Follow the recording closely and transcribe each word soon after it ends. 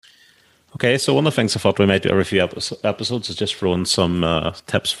Okay, so one of the things I thought we might do every few episodes is just throw in some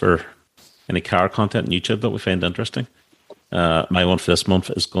tips for any car content on YouTube that we find interesting. My one for this month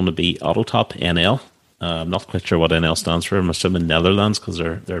is going to be Autotop NL. I'm not quite sure what NL stands for. I'm assuming Netherlands because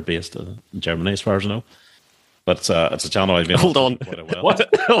they're based in Germany, as far as I know. But it's a channel I've been Hold on. quite a while. What?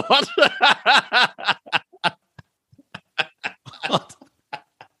 What?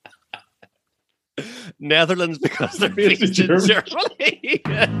 Netherlands because they're based in Germany.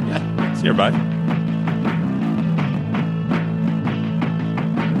 See you, bye.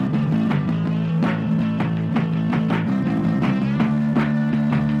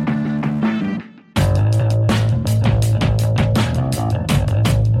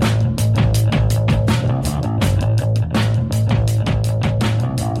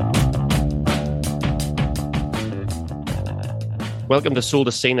 Welcome to Soul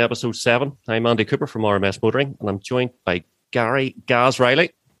to Scene episode 7. I'm Andy Cooper from RMS Motoring, and I'm joined by Gary Gaz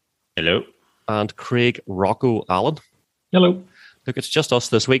Riley. Hello. And Craig Rocco Allen. Hello. Look, it's just us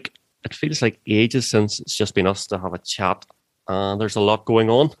this week. It feels like ages since it's just been us to have a chat, and there's a lot going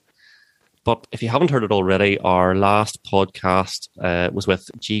on. But if you haven't heard it already, our last podcast was with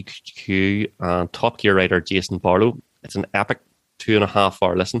GQ and Top Gear rider Jason Barlow. It's an epic 2.5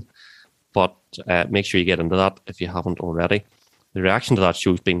 hour listen, but make sure you get into that if you haven't already. The reaction to that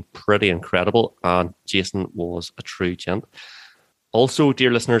show has been pretty incredible, and Jason was a true gent. Also, dear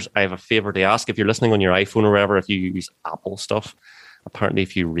listeners, I have a favour to ask. If you're listening on your iPhone or wherever, if you use Apple stuff, apparently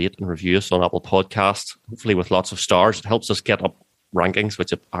if you rate and review us on Apple Podcasts, hopefully with lots of stars, it helps us get up rankings,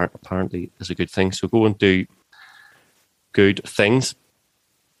 which apparently is a good thing. So go and do good things.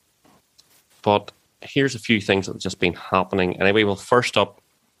 But here's a few things that have just been happening. Anyway, well, first up,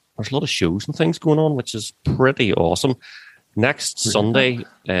 there's a lot of shows and things going on, which is pretty awesome. Next Sunday,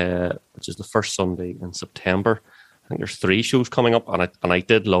 which is the first Sunday in September, I think there's 3 shows coming up, and I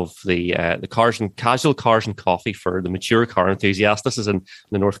did love the cars and casual cars and coffee for the mature car enthusiast. This is in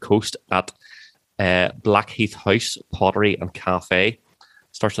the North Coast at Blackheath House Pottery and Cafe.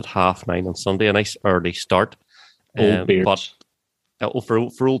 Starts at 9:30 on Sunday. A nice early start. Old beards. But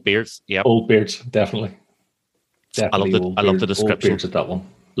for old beards, yeah. Old beards, definitely. I love the description. Old beards at that one.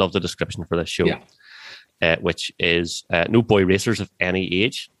 Love the description for this show. Yeah. Which is no boy racers of any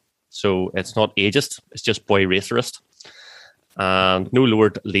age. So it's not ageist, it's just boy racerist. And no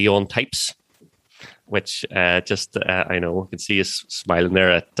Lord Leon types, which I know, I can see us smiling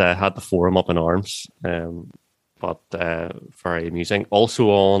there. It had the forum up in arms, but very amusing. Also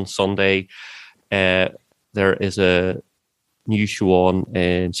on Sunday, there is a new show on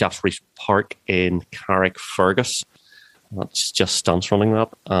in Shaftesbury Park in Carrickfergus. That's just stunts running that.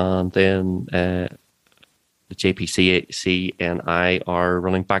 And then the JPCC and I are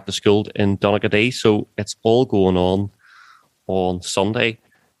running back to school in Donegal. So it's all going on Sunday.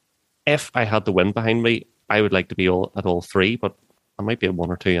 If I had the wind behind me, I would like to be at all 3, but I might be at 1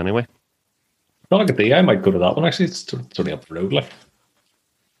 or 2 anyway. Donegal, I might go to that one actually. It's only up the road, like.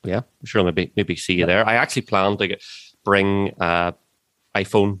 Yeah, I'm sure I'll maybe see you there. I actually plan to bring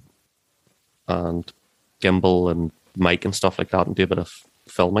iPhone and gimbal and mic and stuff like that and do a bit of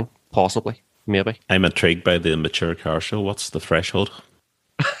filming, possibly. Maybe. I'm intrigued by the mature car show. What's the threshold?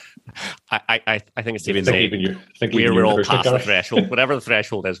 I think it's we're all past the threshold. Whatever the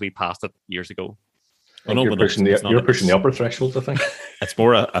threshold is, we passed it years ago. You're pushing the upper threshold, I think. It's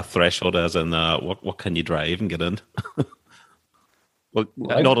more a threshold as in what can you drive and get in? Well,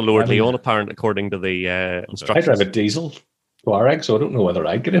 not a Lord Leon, apparent, according to the instructions. I drive a diesel Touareg, so I don't know whether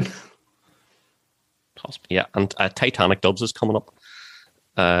I'd get in. Possibly, yeah. And Titanic Dubs is coming up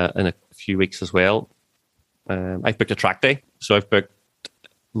in a few weeks as well. I've booked a track day, so I've booked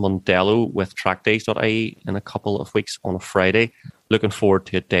Mondello with trackdays.ie in a couple of weeks on a Friday. Looking forward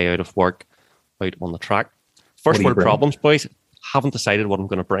to a day out of work out on the track. First world problems, boys. Haven't decided what I'm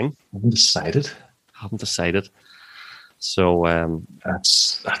going to bring. Haven't decided. So I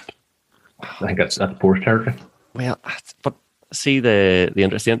think that's poor territory. Well, but see the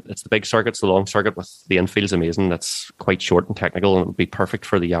interesting. It's the big circuits, the long circuit with the infield's amazing. That's quite short and technical, and it would be perfect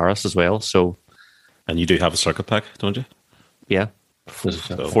for the Yaris as well. So, and you do have a circuit pack, don't you? Yeah, for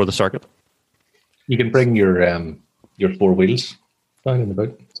the circuit. You can bring your 4 wheels down in the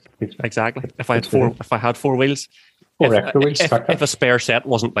boot. Exactly. If I had 4 wheels. If a spare set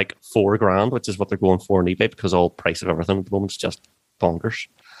wasn't like $4,000, which is what they're going for on eBay, because all price of everything at the moment is just bonkers.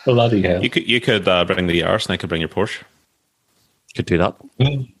 Well, bloody hell. You could bring the Yaris, and I could bring your Porsche. Could do that.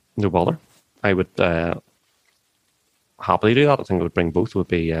 No bother. I would happily do that. I think I would bring both. It would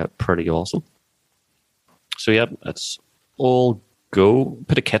be pretty awesome. So yeah, it's all go.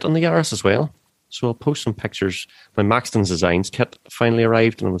 Put a kit on the Yaris as well. So I'll post some pictures. My Maxton's Designs kit finally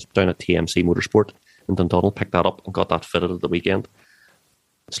arrived, and I was down at TMC Motorsport in Dundonald, picked that up and got that fitted at the weekend.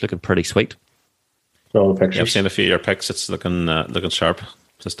 It's looking pretty sweet. All the pictures. Yeah, I've seen a few of your pics. It's looking sharp.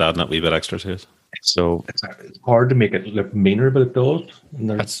 Just adding that wee bit extra to it. So It's hard to make it look meaner, but it does.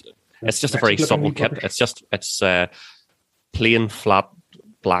 And it's just a very subtle kit. It's plain flat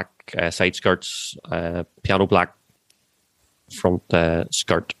black side skirts, piano black front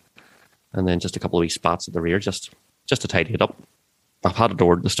skirt, and then just a couple of wee spots at the rear, just to tidy it up. I've had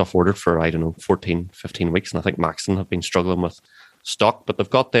the stuff ordered for, 14, 15 weeks, and I think Maxton have been struggling with stock, but they've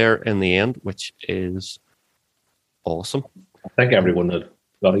got there in the end, which is awesome. I think everyone that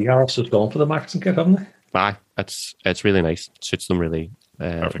got a Yaris has gone for the Maxton kit, haven't they? Aye, it's really nice. It suits them really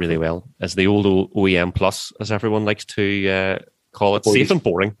well. As the old OEM Plus, as everyone likes to call it, safe and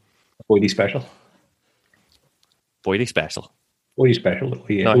boring. Boydie Special. Boydie Special. Boydie Special,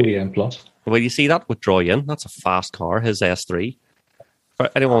 OEM Plus. Well, you see that with Troy in. That's a fast car, his S3. For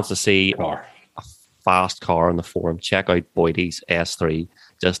anyone wants to see Car. a fast car on the forum, check out Boydie's S3.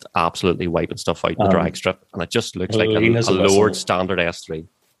 Just absolutely wiping stuff out in the drag strip. And it just looks like a lowered standard S3.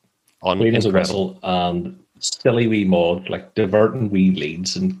 Clean as a whistle, and silly wee mod, like diverting wee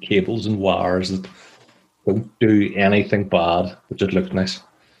leads and cables and wires that don't do anything bad, but just looks nice.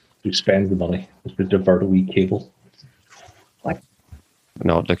 You spend the money just to divert a wee cable.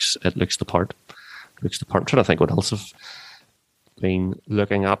 No, it looks the part. It looks the part. I'm trying to think what else I've been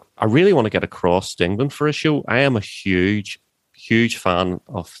looking at. I really want to get across to England for a show. I am a huge fan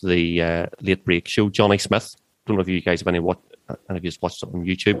of the late break show. Johnny Smith. Don't know if you guys have any of you watched it on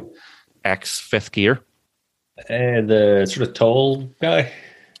YouTube. X Fifth Gear. The sort of tall guy.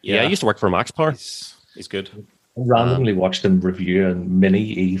 Yeah, I used to work for Max Power. He's good. I randomly watched him review a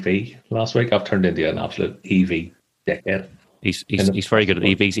Mini EV last week. I've turned into an absolute EV dickhead. He's very good at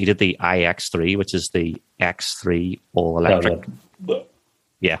EVs. He did the iX3, which is the X3 all electric.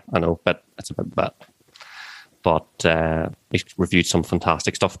 Yeah, I know, but it's a bit bad. But he's reviewed some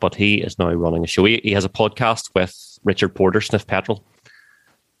fantastic stuff. But he is now running a show. He has a podcast with Richard Porter, Sniff Petrol,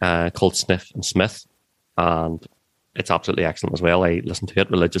 called Sniff and Smith, and it's absolutely excellent as well. I listen to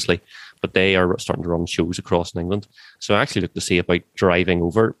it religiously. But they are starting to run shows across in England. So I actually look to see about driving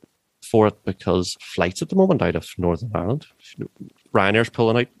over for it, because flights at the moment out of Northern Ireland, Ryanair's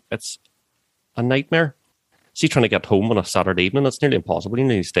pulling out. It's a nightmare. See, trying to get home on a Saturday evening, it's nearly impossible. You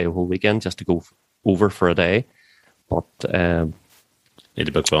need to stay a whole weekend just to go over for a day. But need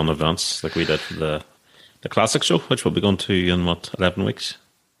to book well in advance, like we did for the classic show, which we'll be going to in 11 weeks.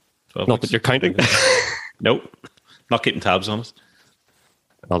 12 not weeks. That you're counting. Nope, not keeping tabs on it.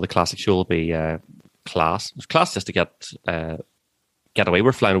 Well, the classic show will be class. It's class just to get away.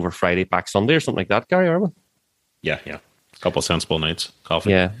 We're flying over Friday, back Sunday or something like that, Gary, aren't we? Yeah. A couple of sensible nights.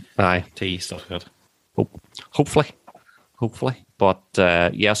 Coffee. Yeah, aye. Tea, stuff like that. Hopefully. But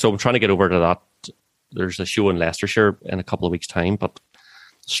so I'm trying to get over to that. There's a show in Leicestershire in a couple of weeks' time, but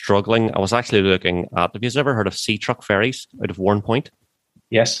struggling. I was actually looking at, have you ever heard of Sea Truck ferries out of Warren Point?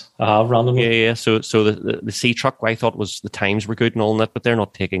 Yes, I have randomly. Yeah. So the Sea Truck, I thought the times were good and all that, but they're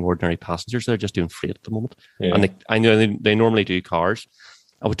not taking ordinary passengers. They're just doing freight at the moment. Yeah. And I know they normally do cars.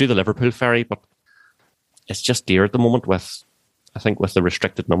 I would do the Liverpool ferry, but it's just dear at the moment with the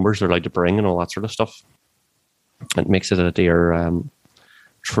restricted numbers they're allowed to bring and all that sort of stuff. It makes it a dear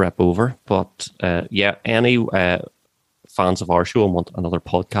trip over. But any fans of our show and want another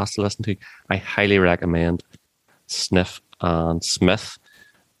podcast to listen to, I highly recommend Sniff and Smith.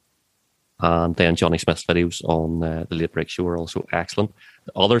 And then Johnny Smith's videos on the Late Break Show are also excellent.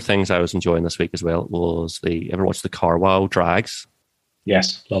 The other things I was enjoying this week as well was ever watched the Carwow drags?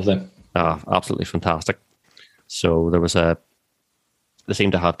 Yes, love them. Absolutely fantastic. So they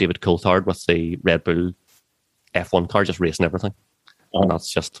seem to have David Coulthard with the Red Bull F1 car just racing everything. Oh. And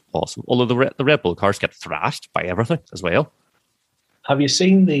that's just awesome. Although the Red Bull cars get thrashed by everything as well. Have you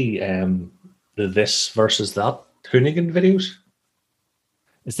seen the this versus that Hoonigan videos?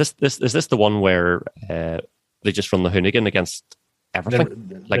 Is this the one where they just run the Hoonigan against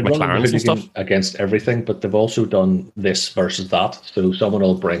everything, like McLaren's and stuff? Against everything, but they've also done this versus that. So someone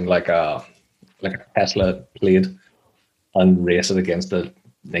will bring like a Tesla plate and race it against the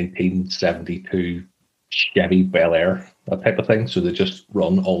 1972 Chevy Bel Air, that type of thing. So they just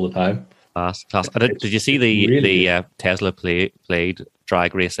run all the time. Class. Did you see the Tesla played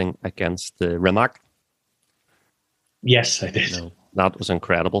drag racing against the Rimac? Yes, I did. No, that was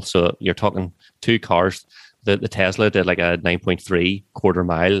incredible. So you're talking two cars. The Tesla did like a 9.3 quarter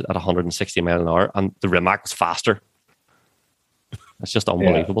mile at 160 mile an hour, and the Rimac was faster. It's just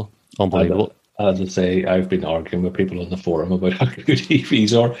unbelievable. Unbelievable. as I say, I've been arguing with people on the forum about how good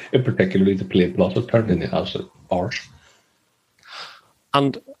EVs are, and particularly the Plate Plus have turned into absolute arse.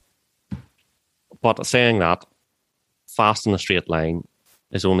 But saying that, fast in a straight line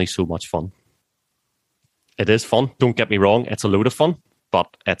is only so much fun. It is fun. Don't get me wrong; it's a load of fun,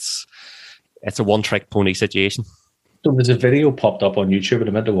 but it's a one-trick pony situation. So there's a video popped up on YouTube, and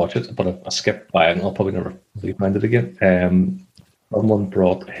I meant to watch it, but I skipped by it, and I'll probably never find it again. Someone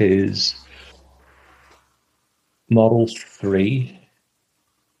brought his Model 3.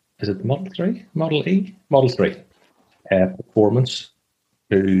 Is it the Model 3? Model E? Model 3. Performance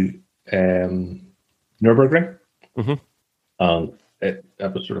to Nürburgring. Mm-hmm. And I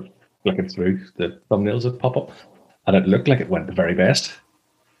was sort of flicking through the thumbnails that pop up, and it looked like it went the very best.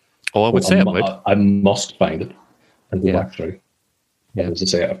 Oh, I would say it would. I must find it and go Yeah. back through. Yeah, as I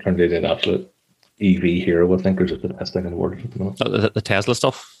say, I've turned it into an absolute EV hero. I think there's the best thing in the world at the moment. The Tesla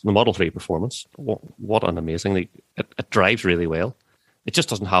stuff, the Model 3 performance, what an amazing... It drives really well. It just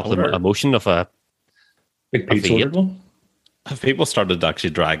doesn't have the emotion of a Big Pete's ordered one. Have people started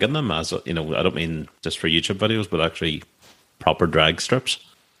actually dragging them as, I don't mean just for YouTube videos, but actually proper drag strips?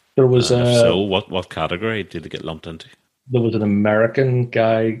 There was so what category did they get lumped into? There was an American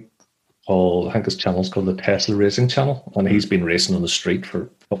guy called, I think his channel's called the Tesla Racing Channel, and he's been racing on the street for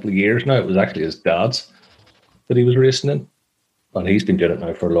a couple of years now. It was actually his dad's that he was racing in, and he's been doing it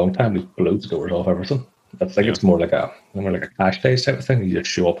now for a long time. He blows the doors off everything. I think it's more like a cash days type of thing. You just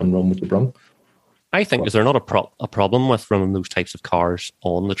show up and run with the brum. I think, is there not a problem with running those types of cars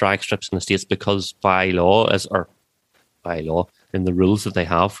on the drag strips in the States because by law, in the rules that they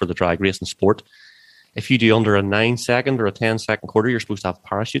have for the drag racing sport, if you do under a 9-second or a 10-second quarter, you're supposed to have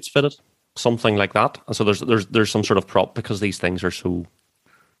parachutes fitted, something like that. And so there's some sort of prop because these things are so...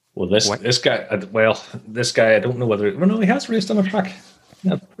 Well, this guy, I don't know whether... Well, no, he has raced on a track.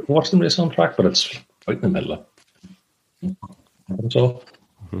 Yeah, I've watched him race on track, but it's right in the middle of it. So...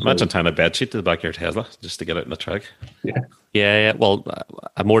 Imagine tying a bed sheet to the back of your Tesla just to get out in the track. Yeah. Well,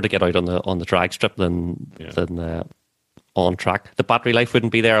 I'm more to get out on the drag strip than on track. The battery life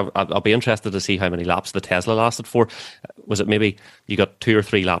wouldn't be there. I'll be interested to see how many laps the Tesla lasted for. Was it maybe you got 2 or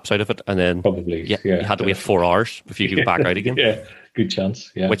 3 laps out of it, and then probably you had to wait 4 hours before you could go back out again? Yeah, good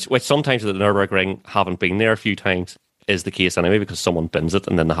chance. Yeah, which sometimes at the Nürburgring, haven't been there a few times, is the case anyway because someone bins it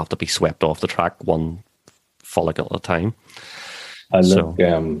and then they have to be swept off the track one follicle at a time. I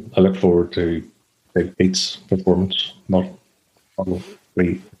look forward to Big Pete's performance, Model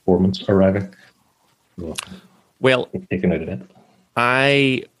 3 performance arriving. Well, taken out of it.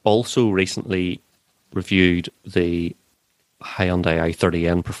 I also recently reviewed the Hyundai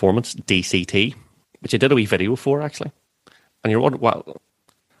i30N Performance DCT, which I did a wee video for actually. And you're wondering, well,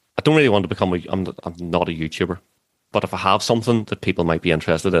 I don't really want to become I'm not a YouTuber, but if I have something that people might be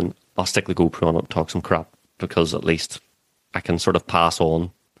interested in, I'll stick the GoPro on it and talk some crap because at least I can sort of pass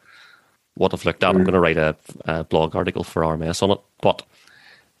on what I've looked at. I'm going to write a blog article for RMS on it. But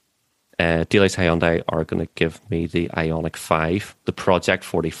Dealey's Hyundai are going to give me the Ioniq 5, the Project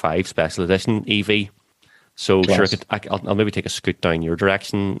 45 Special Edition EV. So sure, I'll maybe take a scoot down your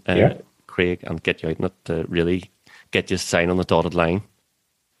direction, Craig, and get you out in it to really get you sign on the dotted line.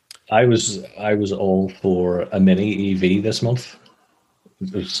 I was all for a mini EV this month.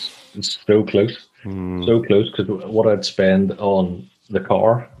 It's so close. So close, because what I'd spend on the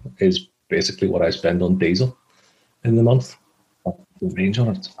car is basically what I spend on diesel in the month. The range on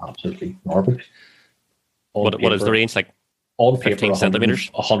it's absolutely garbage. What is the range like? On 15 paper, centimeters?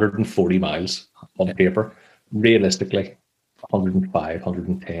 140 miles on paper. Realistically, 105,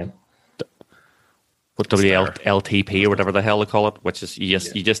 110. What WLTP or whatever the hell they call it, which is you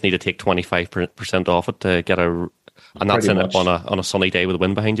just need to take 25% off it to get and that's in it on a sunny day with the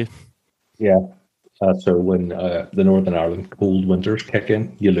wind behind you. Yeah. So when the Northern Ireland cold winters kick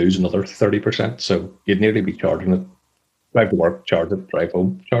in, you lose another 30%. So you'd nearly be charging it. Drive to work, charge it. Drive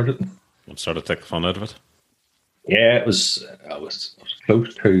home, charge it. And sort of take the fun out of it. Yeah, I was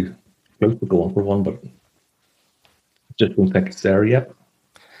close to going for one, but just don't think it's there yet.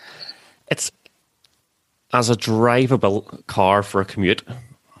 It's as a drivable car for a commute.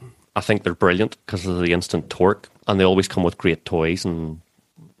 I think they're brilliant because of the instant torque, and they always come with great toys and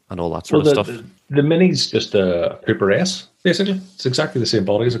all that sort of stuff. The Mini's just a Cooper S, basically. It's exactly the same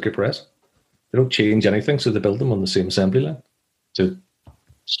body as a Cooper S. They don't change anything, so they build them on the same assembly line to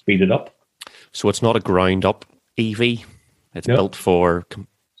speed it up. So it's not a ground-up EV. It's built for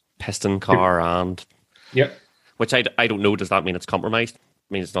piston car and... Yep. Which I don't know. Does that mean it's compromised? I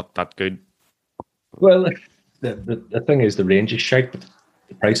mean, it's not that good? Well, the thing is, the range is shite, but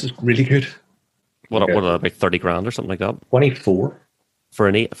the price is really good. What about 30 grand or something like that? 24. For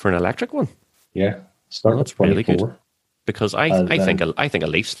an electric one? Yeah, start That's at 24. really good. Because I think a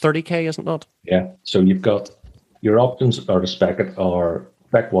Leaf's 30k, isn't it? Yeah, so you've got your options are to spec it are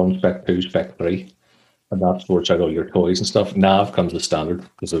spec 1, spec 2, spec 3, and that sorts out all your toys and stuff. Nav comes as standard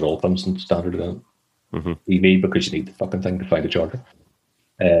because it all comes in standard then. EV because you need the fucking thing to find a charger.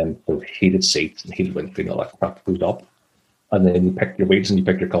 So heated seats and heated windscreen, all that crap goes up. And then you pick your wheels and you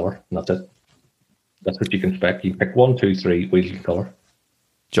pick your colour, and that's it. That's what you can spec. You pick 1, 2, 3 wheels and colour.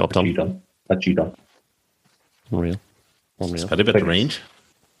 Job done. You done. That's you done. Unreal. It's pretty bit the range.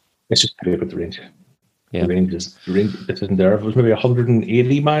 It's just pretty bit the range. Yeah. The range this isn't there. If it was maybe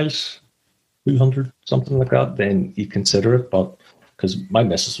 180 miles, 200, something like that, then you consider it. But because my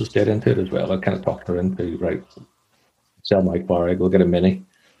missus was dead into it as well, I kind of talked her into, right, sell my car, we'll get a Mini,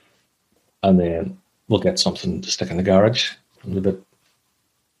 and then we'll get something to stick in the garage. Something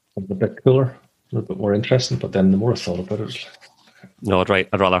a bit cooler, a little bit more interesting. But then the more I thought about it, No,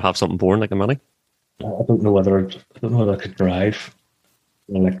 I'd rather have something boring like a Mini. I don't know whether I could drive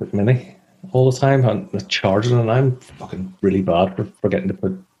an electric Mini all the time and the charging, and I'm fucking really bad for forgetting to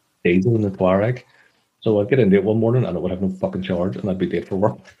put diesel in the Touareg. So I'd get into it one morning and it would have no fucking charge, and I'd be late for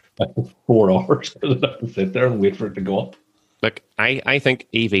work by 4 hours because I'd have to sit there and wait for it to go up. Look, I think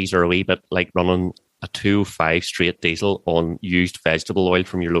EVs are a wee bit like running a 2.5 straight diesel on used vegetable oil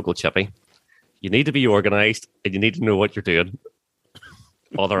from your local chippy. You need to be organised and you need to know what you're doing.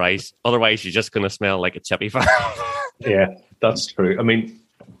 Otherwise, you're just going to smell like a chippy fan. Yeah, that's true. I mean,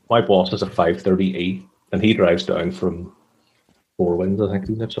 my boss is a 530e, and he drives down from Four Winds. I think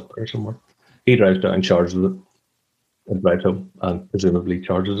he lives up there somewhere. He drives down, charges it, and drives home, and presumably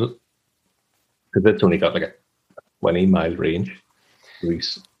charges it because it's only got like a 20-mile range. So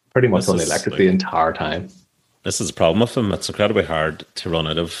he's pretty much on electric the entire time. This is the problem with them. It's incredibly hard to run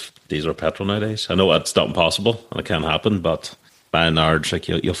out of diesel or petrol nowadays. I know it's not impossible and it can happen, but by and large, like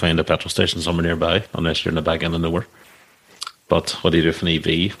you'll find a petrol station somewhere nearby, unless you're in the back end of nowhere. But what do you do for an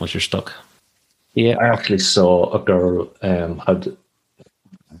EV once you're stuck? Yeah, I actually saw a girl had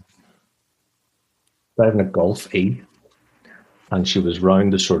driving a Golf E, and she was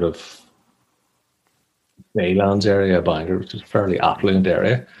round the sort of Baylands area of Bangor, which is a fairly affluent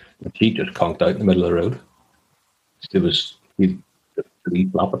area, and she just conked out in the middle of the road. The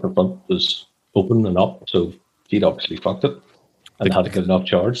lead flap at the front was open and up, so she'd obviously fucked it and had to get enough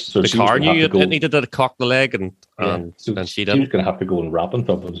charge. So the car knew it needed to cock the leg, and she didn't. She was going to have to go and rap on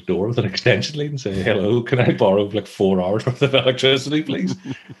top of his door with an extension lead and say, "Hello, can I borrow like 4 hours worth of electricity, please?"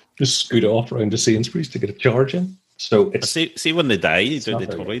 Just scoot off around to Sainsbury's to get a charge in. So it's see when they die, do they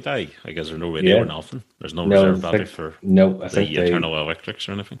totally die? I guess there's no radio or nothing. There's no reserve battery for the eternal electrics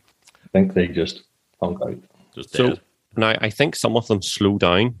or anything. I think they just punk out. Just dead. So now I think some of them slow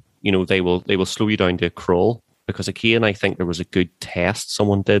down. You know, they will slow you down to a crawl. Because again, I think there was a good test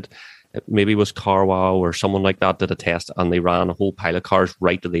someone did. It maybe was CarWow or someone like that did a test, and they ran a whole pile of cars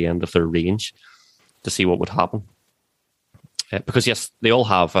right to the end of their range to see what would happen. Because yes, they all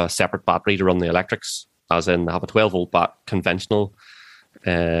have a separate battery to run the electrics, as in they have a 12-volt conventional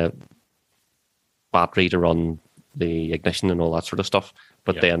battery to run the ignition and all that sort of stuff.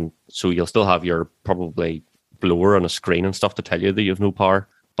 But then, so you'll still have your probably blower on a screen and stuff to tell you that you have no power.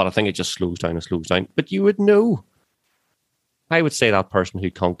 But I think it just slows down and slows down. But you would know. I would say that person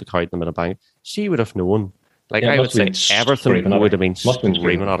who conked the car in the middle bank, she would have known. Like I would say everything would have been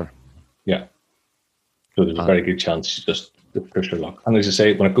screaming at her. Yeah. So there's a very good chance she just push her luck. And as I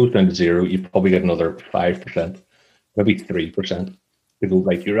say, when it goes down to zero, you probably get another 5%, maybe 3%. To go,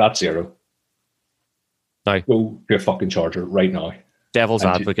 like, you're at zero. Now, go to a fucking charger right now. Devil's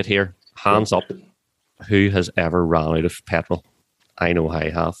advocate here. Hands up. Who has ever ran out of petrol? I know I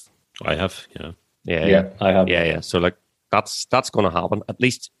have. I have, yeah, I have. Yeah. So like that's going to happen. At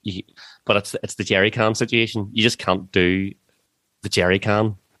least, but it's the jerry can situation. You just can't do the jerry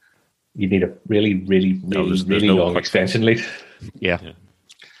can. You need a really long extension lead. Yeah.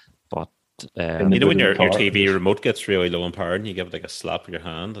 But when your TV remote gets really low in power and you give it like a slap with your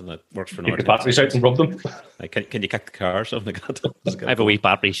hand and it works for an hour. Take the batteries out and rub them. Like, can you kick the car or something like that? I have a wee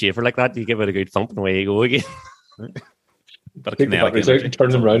battery shaver like that. You give it a good thump and away you go again. But take the batteries out and turn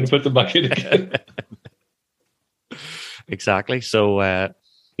them around and put them back in again. Exactly. So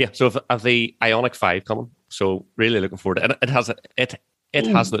so if the Ioniq 5 coming, so really looking forward to it. And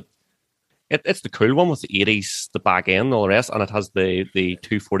it's the cool one with the 80s, the back end and all the rest, and it has the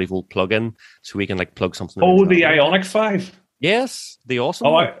 240 volt plug-in, so we can like plug something. Oh, the Ioniq 5. Yes, the awesome.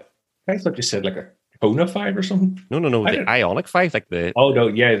 Oh, I thought you said like a Kona 5 or something. No, the Ioniq 5, like the. Oh no,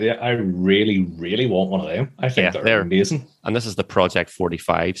 yeah, I really want one of them. I think they're amazing. And this is the Project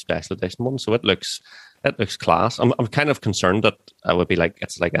 45 special edition one, so it looks It looks class. I'm kind of concerned that I would be like,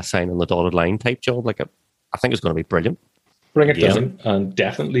 it's like a sign on the dotted line type job. Like, I think it's going to be brilliant. Bring it down and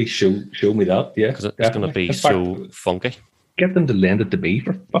definitely show me that. Yeah, because it's going to be so funky. Get them to lend it to me,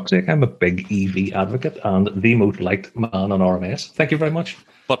 for fuck's sake. I'm a big EV advocate and the most liked man on RMS. Thank you very much.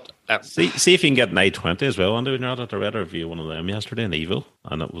 But see if you can get an i20 as well, Andy, when you're at it. I read a review of one of them yesterday in Evo,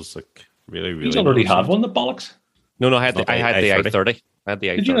 and it was like really, really... He's already had one, the bollocks. No, I had the i30. I had the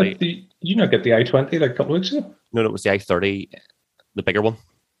i30. Did you not get the i20 like a couple of weeks ago? No, it was the i30, the bigger one.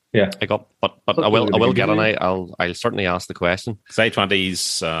 Yeah, I got, but I will get an I'll certainly ask the question. Because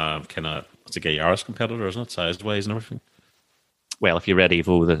i20's kind of, it's like a Yaris competitor, isn't it, size-wise and everything? Well, if you read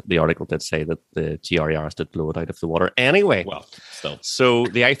Evo, the article did say that the GR Yaris did blow it out of the water. Anyway, well, still. So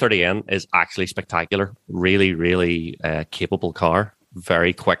the i30N is actually spectacular. Really, really capable car.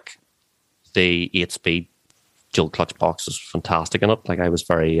 Very quick. The 8-speed dual clutch box is fantastic in it. Like, I was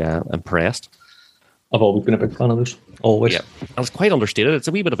very impressed. I've always been a big fan of those. Always. Yeah. And it's quite understated. It's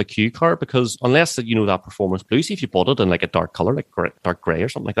a wee bit of a Q car because unless you know that performance blue, see if you bought it in like a dark color, like dark gray or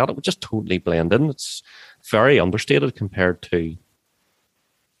something like that, it would just totally blend in. It's very understated compared to,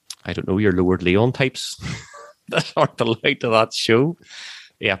 I don't know, your lowered Leon types that aren't allowed to that show.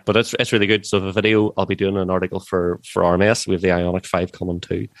 Yeah, but it's really good. So the video, I'll be doing an article for RMS. We have the Ioniq 5 coming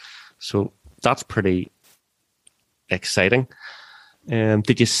too. So that's pretty exciting.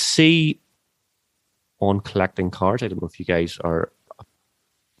 Did you see on Collecting Cars? I don't know if you guys are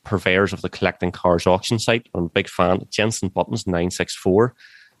purveyors of the Collecting Cars auction site. I'm a big fan. Jensen Button's 964.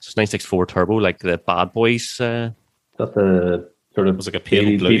 So it's 964 turbo, like the Bad Boys. That the sort of was like a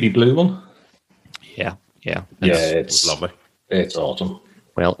pale baby blue one. Yeah. It's lovely. It's awesome.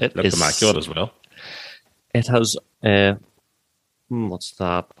 Well, it looked is immaculate as well. It has what's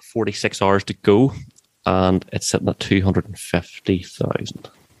that? 46 hours to go, and it's sitting at 250,000.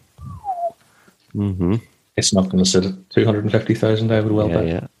 Mm-hmm. It's not going to sit at 250,000. I would well bet.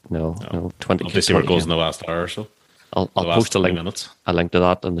 Yeah, no. 20. Obviously, where it goes in the last hour or so. I'll post a link to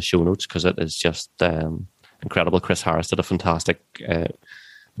that in the show notes because it is just incredible. Chris Harris did a fantastic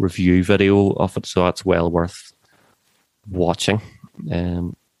review video of it, so that's well worth watching.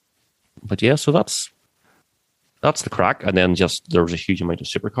 But yeah, so that's the crack. And then just there was a huge amount of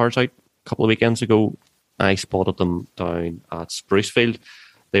supercars out a couple of weekends ago. I spotted them down at Sprucefield.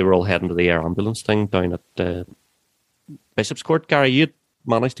 They were all heading to the air ambulance thing down at Bishop's Court. Gary, you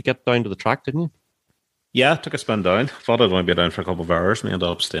managed to get down to the track, didn't you? Yeah, took a spin down. Thought I'd only be down for a couple of hours. We ended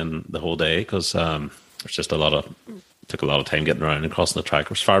up staying the whole day because there's just took a lot of time getting around and crossing the track.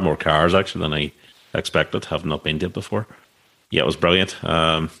 There was far more cars actually than I expected, having not been to it before. Yeah, it was brilliant.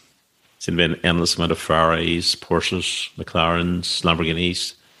 Seemed to be an endless amount of Ferraris, Porsches, McLarens,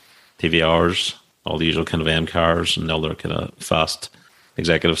 Lamborghinis, TVRs, all the usual kind of M cars and all their kind of fast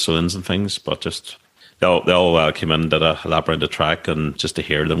executive saloons and things. But just they all came in, did a lap around the track, and just to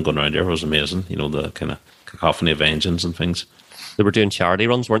hear them going around there was amazing. You know, the kind of cacophony of engines and things. They were doing charity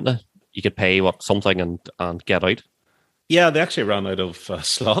runs, weren't they? You could pay something and get out. Yeah, they actually ran out of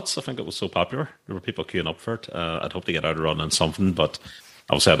slots. I think it was so popular. There were people queuing up for it. I'd hope to get out a run on something, but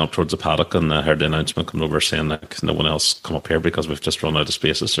I was heading up towards the paddock and I heard the announcement coming over saying that no one else come up here because we've just run out of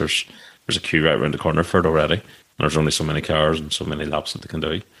spaces. There's a queue right around the corner for it already. And there's only so many cars and so many laps that they can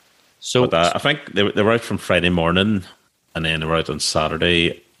do. So I think they were out from Friday morning and then they were out on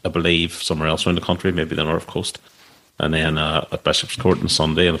Saturday, I believe, somewhere else around the country, maybe the North Coast. And then at Bishop's Court on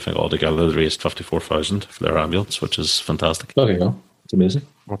Sunday, and I think altogether they raised 54,000 for their ambulance, which is fantastic. There you go. It's amazing.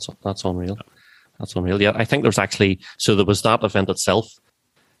 That's unreal. That's unreal. Yeah, I think there's actually, so there was that event itself,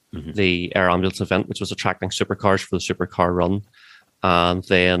 the air ambulance event, which was attracting supercars for the supercar run. And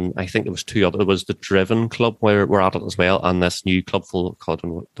then I think there was two other. There was the Driven Club where we're at it as well, and this new club called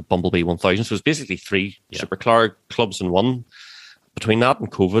the Bumblebee 1000. So it was basically three supercar clubs in one. Between that and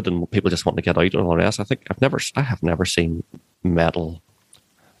COVID and people just wanting to get out and all the rest, I have never seen metal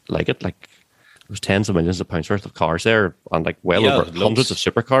like it. Like there was tens of millions of pounds worth of cars there, and like over hundreds of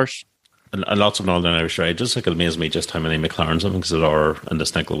supercars. And lots of Northern Irish rages. Like, it amazes me just how many McLarens because there are in the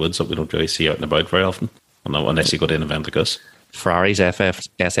Snickle Woods that we don't really see out and about very often, unless you go to an event like this. Ferraris,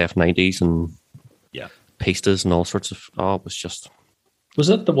 SF90s, and Pistas, and all sorts of. Oh, it was just. Was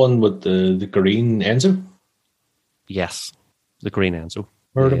that the one with the green Enzo? Yes, the green Enzo.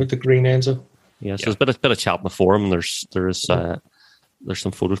 Heard about the green Enzo? Yes, there's a bit of chat in the forum. There's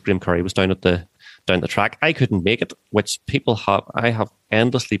some photos. Graham Curry was down the track. I couldn't make it, which people have. I have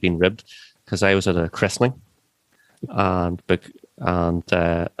endlessly been ribbed because I was at a christening, and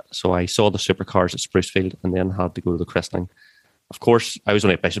so I saw the supercars at Sprucefield, and then had to go to the christening. Of course, I was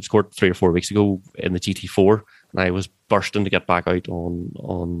only at Bishop's Court 3 or 4 weeks ago in the GT4, and I was bursting to get back out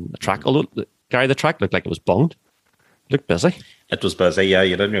on the track. Although Gary, the track looked like it was bunged. Looked busy. It was busy, yeah.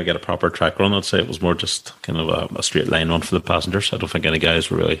 You didn't really get a proper track run, I'd say. It was more just kind of a straight line run for the passengers. I don't think any guys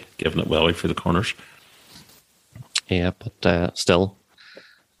were really giving it well through the corners. Yeah, but still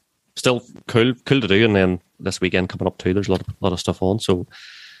cool to do. And then this weekend coming up too, there's a lot of stuff on. So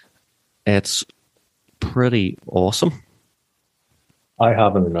it's pretty awesome. I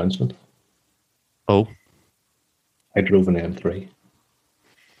have an announcement. Oh. I drove an M3.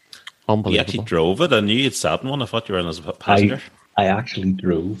 Unbelievable. You actually drove it? I knew you'd sat in one. I thought you were in as a passenger. I actually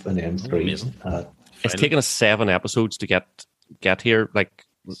drove an M3. Amazing. It's taken us 7 episodes to get here. Like,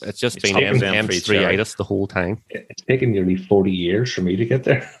 it's just been M3-itis the whole time. It's taken nearly 40 years for me to get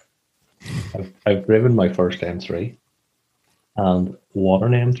there. I've driven my first M3. And what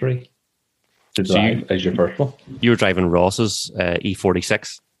an M3 to drive as your first one. You were driving Ross's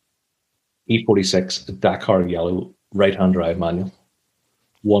E46. E46, Dakar yellow, right-hand drive manual.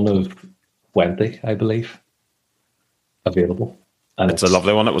 One of 20, I believe, available. And it's a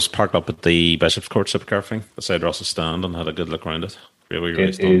lovely one. It was parked up at the Bishop's Court Supercar thing beside Ross's stand and had a good look around it. Really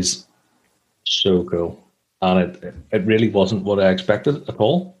it is so cool. And it really wasn't what I expected at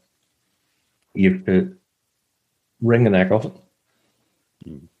all. You could wring the neck off it.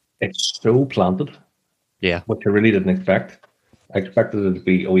 It's so planted. Yeah. Which I really didn't expect. I expected it to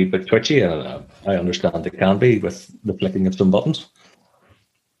be a wee bit twitchy, and I understand it can be with the flicking of some buttons.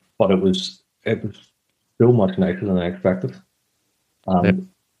 But it was so much nicer than I expected. I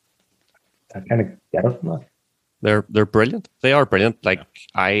kind of get it from that. They're brilliant. They are brilliant. Like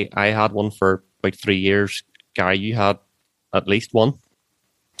I had one for about 3 years. Gary, you had at least one.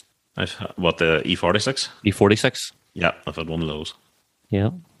 I've had, the E46? E46. Yeah, I've had one of those.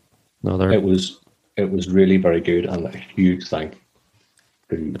 Yeah. No, it was really very good, and a huge thank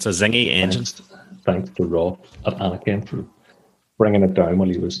to. It's a Zingy engine. Thanks to Rob at Anakin for bringing it down while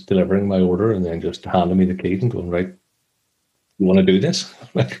he was delivering my order, and then just handing me the keys and going, right, you want to do this?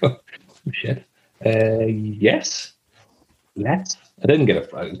 Like, oh, shit. Yes. Let's. I didn't get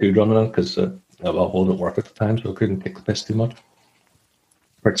a good run on it because I was at work at the time, so I couldn't take the piss too much.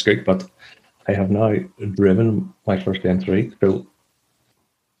 Pretty good, but I have now driven my first M3, so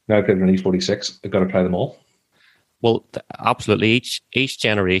now I've driven an E46. I've got to try them all. Well, absolutely. Each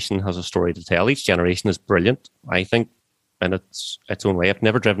generation has a story to tell. Each generation is brilliant, I think, in its own way. I've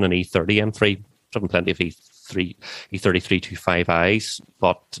never driven an E30 M3. I've driven plenty of E33 25Is,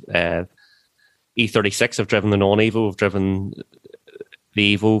 but E36 I've driven the non-Evo. I've driven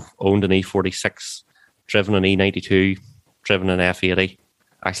the Evo, owned an E46, driven an E92, driven an F80.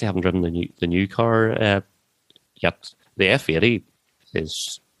 I actually haven't driven the new car yet. The F80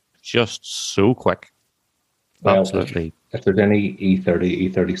 is just so quick. Well, absolutely. If there's any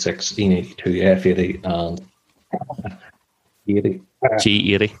E30, E36, E92, F80, and 80,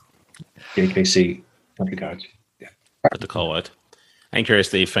 G80, JKC, country cars. Yeah. The call out. I'm curious,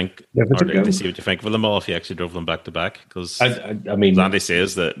 do you think, yeah, or to see what you think of them all if you actually drove them back to back? Because I mean, Andy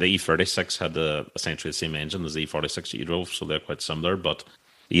says that the E36 had essentially the same engine as the E46 that you drove, so they're quite similar. But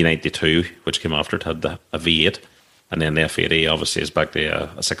the E92, which came after it, had a V8, and then the F80 obviously is back to a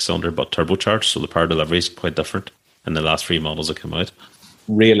 6-cylinder but turbocharged, so the power delivery is quite different in the last 3 models that come out.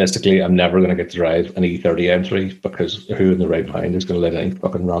 Realistically, I'm never going to get to drive an E30 M3 because who in the right mind is going to let any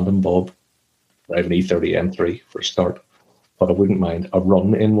fucking random bob drive an E30 M3 for a start? But I wouldn't mind a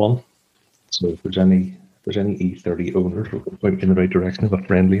run in one. So if there's any E30 owners who can point me in the right direction of a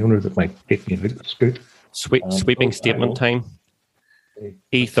friendly owner that might take me out, that's good. Sweeping statement time.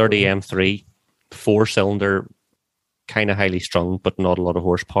 E30 M3, 4-cylinder, kind of highly strung, but not a lot of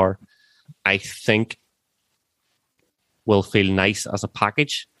horsepower. I think will feel nice as a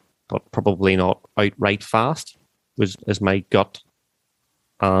package, but probably not outright fast, is my gut.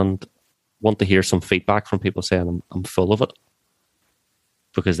 And want to hear some feedback from people saying I'm full of it,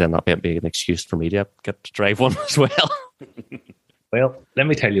 because then that might be an excuse for me to get to drive one as well. Well, let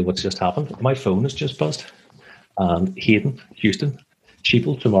me tell you what's just happened. My phone has just buzzed. And Hayden Houston,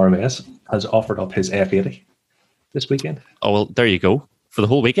 Sheeple from RMS, has offered up his F80 this weekend. Oh, well, there you go. For the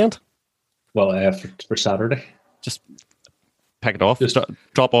whole weekend? Well, for Saturday. Just pick it off. Just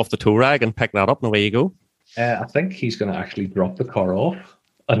drop off the tow rag and pick that up and away you go. I think he's going to actually drop the car off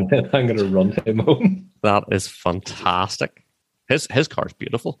and then I'm going to run him home. That is fantastic. His car's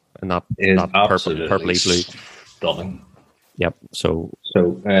beautiful, and that purpley blue, stunning. Yep. So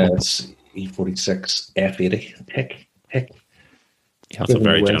it's E46 F80 tick. Yeah, that's a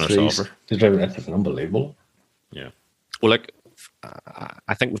very generous offer. It's unbelievable. Yeah. Well, look,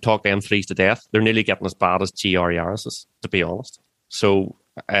 I think we've talked M3s to death. They're nearly getting as bad as GR Yaris's, to be honest. So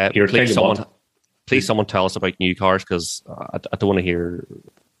please someone tell us about new cars, because I don't want to hear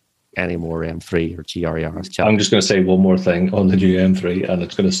any more M3 or GRERs chat. I'm just going to say one more thing on the new M3, and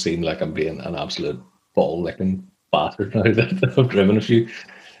it's going to seem like I'm being an absolute ball-licking bastard now that I've driven a few.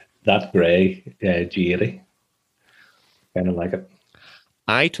 That grey G80, kind of like it.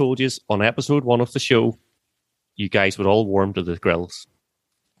 I told you on episode 1 of the show, you guys would all warm to the grills.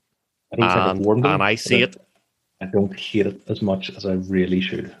 I don't think I've warmed them, and I see it. I don't hate it as much as I really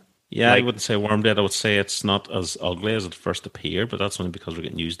should. Yeah, I wouldn't say warmed it. I would say it's not as ugly as it first appeared, but that's only because we're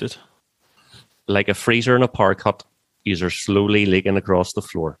getting used to it. Like a freezer in a power cut, these are slowly leaking across the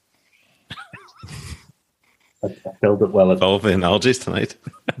floor. I filled it well. All the analogies tonight.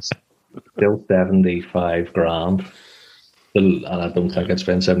 Still 75 grand. And I don't think I'd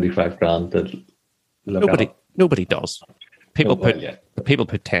spend 75 grand to look at it. Nobody does. People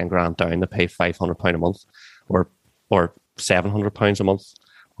put 10 grand down to pay £500 a month or £700 a month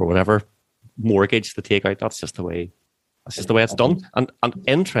or whatever mortgage to take out. That's just the way it's done. And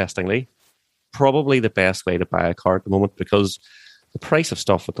interestingly, probably the best way to buy a car at the moment, because the price of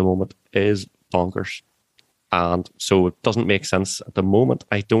stuff at the moment is bonkers. And so it doesn't make sense at the moment,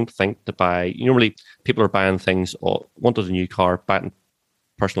 I don't think, to buy. Normally, people are buying things, wanted a new car, buying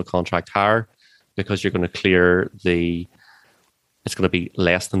personal contract hire, because you're going to clear it's going to be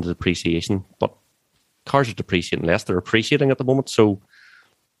less than the depreciation. But cars are depreciating less. They're appreciating at the moment. So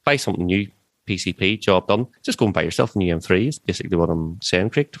buy something new, PCP, job done. Just go and buy yourself a new M3 is basically what I'm saying,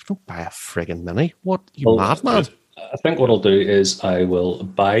 Craig. Don't buy a friggin' Mini. What? You mad, man? I think what I'll do is I will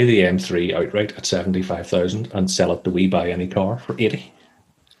buy the M3 outright at 75,000 and sell it to We Buy Any Car for 80.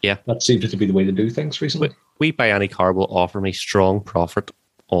 Yeah. That seems to be the way to do things recently. We Buy Any Car will offer me strong profit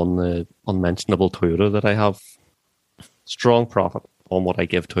on the unmentionable Toyota that I have. Strong profit on what I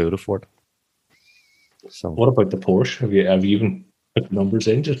give Toyota for it. So, what about the Porsche? Have you even put the numbers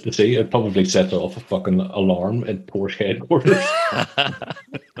in just to see? It probably set off a fucking alarm at Porsche headquarters.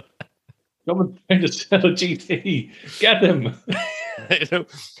 Someone's trying to sell a GT. Get him.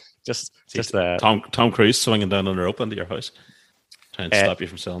 just Tom Cruise swinging down on the rope into your house, trying to stop you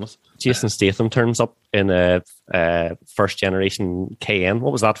from selling it. Jason Statham turns up in a first generation Cayenne.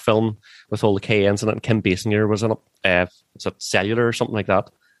 What was that film with all the Cayennes in it? Kim Basinger was in it. Was it Cellular or something like that?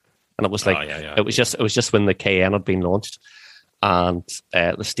 And it was like it was just when the Cayenne had been launched, and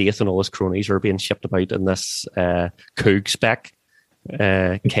the Statham and all his cronies were being shipped about in this Coug spec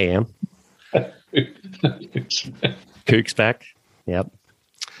Cayenne. Coug spec, yep.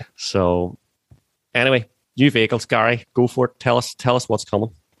 So anyway, new vehicles, Gary, go for it. Tell us what's coming.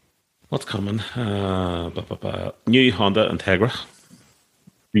 What's coming? New Honda Integra.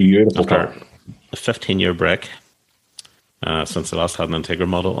 Beautiful car. A 15-year break since the last had an Integra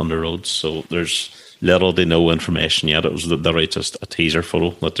model on the road, so there's little to no information yet. It was literally just a teaser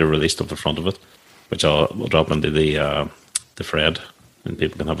photo that they released of the front of it, which I'll drop into the thread and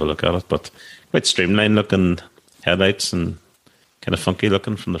people can have a look at it. But quite streamlined looking headlights and kind of funky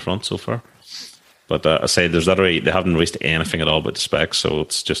looking from the front so far. But I say they haven't released anything at all about the specs, so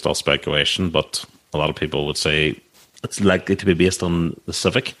it's just all speculation. But a lot of people would say it's likely to be based on the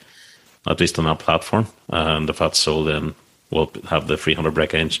Civic, at least on that platform. And if that's so, then we'll have the 300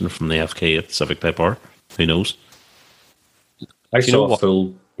 brake engine from the FK8 Civic Type R. Who knows? I saw a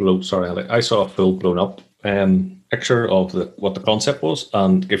full blown up picture of what the concept was,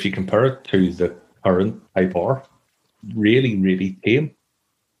 and if you compare it to the current Type R, really, really tame.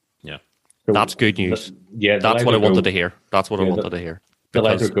 Yeah. So that's good news. That's what I wanted to hear. That's what I wanted to hear. They'll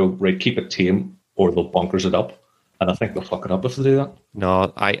either go, right, keep it tame, or they'll bonkers it up. And I think they'll fuck it up if they do that.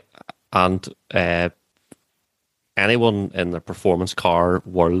 No, anyone in the performance car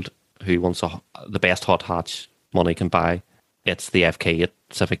world who wants the best hot hatch money can buy, it's the FK8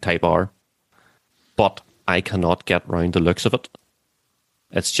 Civic Type R. But I cannot get round the looks of it.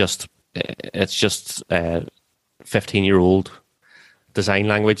 It's just 15-year-old design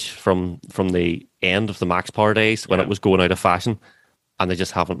language from the end of the Max Power days when it was going out of fashion, and they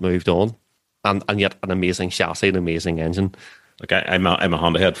just haven't moved on. And yet an amazing chassis, an amazing engine. Like I'm a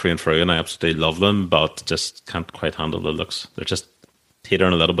Honda head through and through, and I absolutely love them, but just can't quite handle the looks. They're just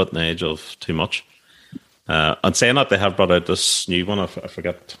teetering a little bit in the edge of too much. And saying that, they have brought out this new one. I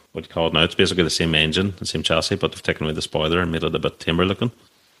forget what you call it now. It's basically the same engine, the same chassis, but they've taken away the spoiler and made it a bit tamer looking,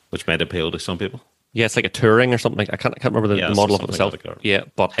 which might appeal to some people. Yeah, it's like a Touring or something. I can't remember the model of it myself. Like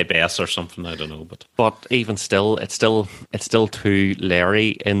but Type S or something. I don't know, but even still, it's still too Larry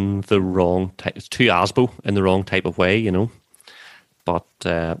in the wrong type. It's too Asbo in the wrong type of way, you know. But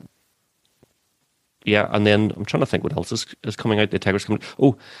and then I'm trying to think what else is coming out. The Integra's coming.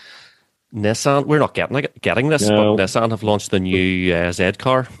 Oh, Nissan. We're not getting this, but Nissan have launched the new Z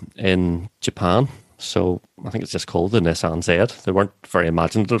car in Japan. So I think it's just called the Nissan Z. They weren't very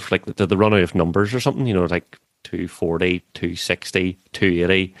imaginative. Like, did they run out of numbers or something? You know, like 240, 260,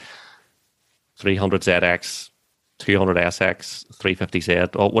 280, 300 ZX, 200 SX,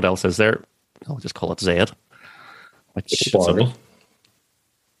 350Z. Oh, what else is there? I'll just call it Z, which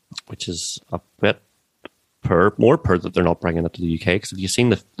is a bit more poor that they're not bringing it to the UK. Because have you seen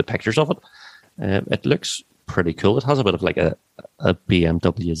the pictures of it? It looks pretty cool. It has a bit of like a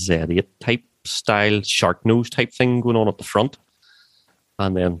BMW Z8 type style, shark nose type thing going on at the front.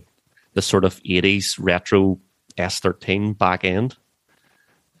 And then the sort of 80s retro S13 back end,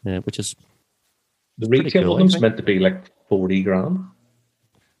 which is the retail cool, one's meant to be like 40 grand.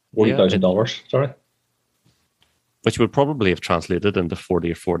 $40,000, sorry. Which would probably have translated into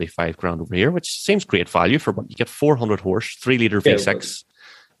 40 or 45 grand over here, which seems great value for what you get. 400 horse, 3 litre V6,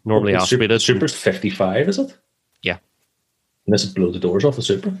 normally aspirated. The Super's 55, is it? Yeah. And this blows the doors off the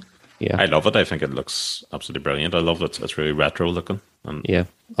Super. Yeah, I love it. I think it looks absolutely brilliant. I love it. It's really retro looking. And yeah,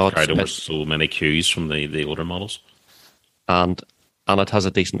 carried over so many cues from the older models. And it has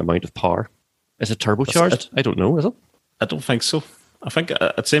a decent amount of power. Is it turbocharged? I don't know, is it? I don't think so. I think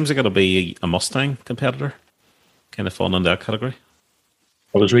it seems like it'll be a Mustang competitor, kind of falling in that category.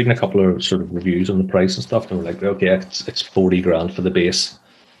 I was reading a couple of sort of reviews on the price and stuff, and we're like, okay, it's 40 grand for the base,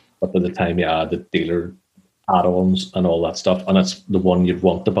 but by the time you add the dealer add-ons and all that stuff, and it's the one you'd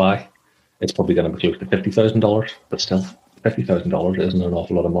want to buy, it's probably going to be close to $50,000. But still, $50,000 isn't an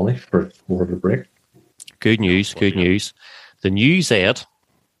awful lot of money for 400 brake. Good news. The new Z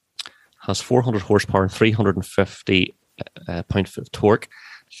has 400 horsepower and 350 pound-feet of torque,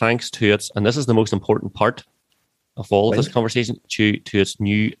 thanks to its, and this is the most important part of all of this conversation, to its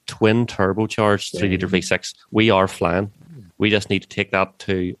new twin turbocharged 3 litre V6. We are flying. We just need to take that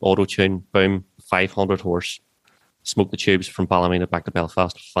to auto tune. Boom, 500 horse. Smoke the tubes from Ballymena back to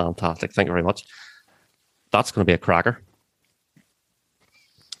Belfast. Fantastic. Thank you very much. That's going to be a cracker.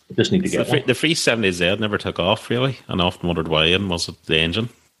 Just need to get the 370Z never took off really, and I often wondered why. And was it the engine?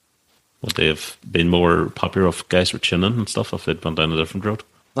 Would they have been more popular if guys were tuning and stuff if they'd gone down a different road?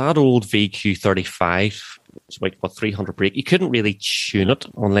 That old VQ35 was like 300 brake. You couldn't really tune it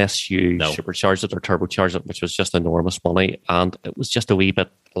unless you supercharged it or turbocharged it, which was just enormous money, and it was just a wee bit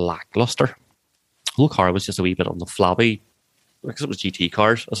lackluster. The whole car was just a wee bit on the flabby, because it was GT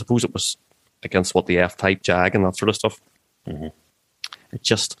cars. I suppose it was against what the F-Type Jag and that sort of stuff. Mm-hmm. It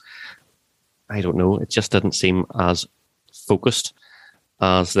just, I don't know, it just didn't seem as focused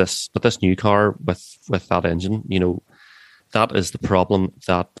as this. But this new car with that engine, you know, that is the problem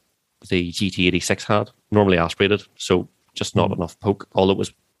that the GT86 had. Normally aspirated, so just not enough poke. Although it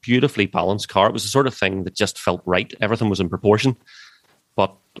was beautifully balanced car, it was the sort of thing that just felt right. Everything was in proportion,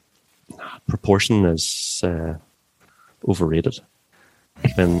 but proportion is overrated.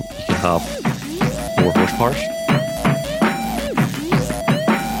 When you can have more horsepower.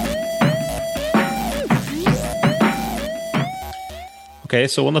 Okay,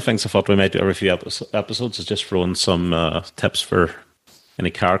 so one of the things I thought we might do every few episodes is just throw in some tips for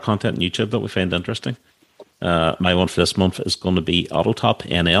any car content on YouTube that we find interesting. My one for this month is going to be Autotop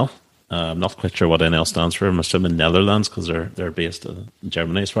NL. I'm not quite sure what NL stands for. I'm assuming Netherlands because they're based in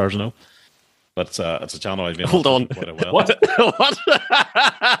Germany as far as I know. But it's a channel I've been Hold on. Quite a while. What?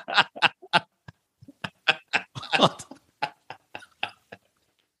 What?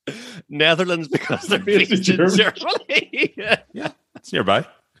 Netherlands because they're based in Germany. Yeah, it's nearby.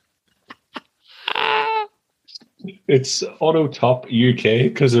 It's Autotop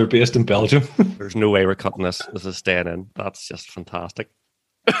UK because they're based in Belgium. There's no way we're cutting this. This is staying in. That's just fantastic.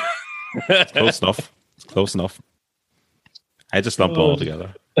 Close enough. Close enough. I just lump it all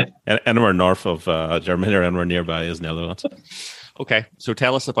together. Anywhere north of Germany or anywhere nearby is Netherlands. Okay, so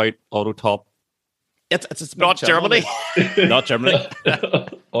tell us about Autotop. It's not Germany. Not Germany.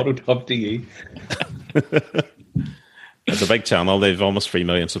 Autotop DE. It's a big channel. They've almost 3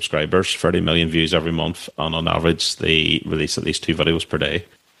 million subscribers, 30 million views every month, and on average they release at least 2 videos per day.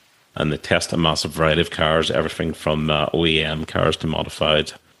 And they test a massive variety of cars, everything from OEM cars to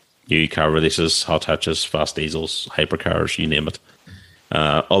modified, new car releases, hot hatches, fast diesels, hypercars, you name it.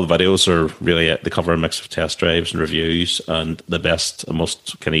 All the videos are really, they cover a mix of test drives and reviews, and the best and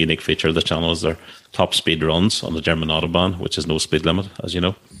most kind of unique feature of the channel is their top speed runs on the German Autobahn, which is no speed limit, as you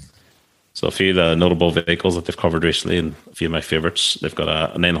know. So a few of the notable vehicles that they've covered recently, and a few of my favourites, they've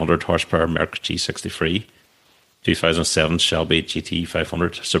got a 900 horsepower Merc G63, 2007 Shelby GT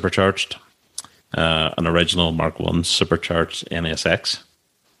 500 supercharged, an original Mark 1 supercharged NSX,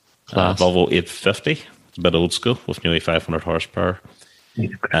 Volvo 850, it's a bit old school with nearly 500 horsepower.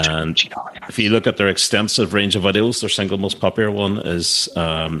 And if you look at their extensive range of videos, their single most popular one is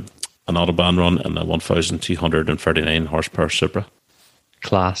an Autobahn run in a 1,239 horsepower Supra.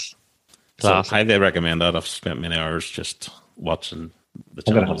 Class. So I highly recommend that. I've spent many hours just watching the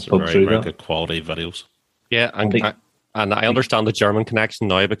I'm gonna channels. have to They're poke very, through very that. good quality videos. Yeah, and I understand the German connection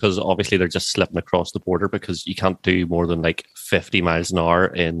now because obviously they're just slipping across the border because you can't do more than like 50 miles an hour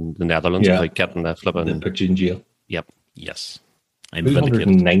in the Netherlands without getting a They flipping. put you in jail. Yep. Yes. I'm vindicated.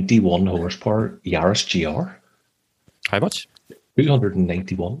 291 horsepower Yaris GR. How much?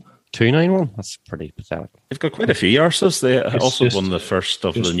 291. 291? That's pretty pathetic. They've got quite a few Yaris's. They also just- won the first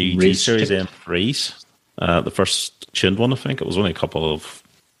of the just new G race Series tipped. M3s. The first tuned one, I think. It was only a couple of,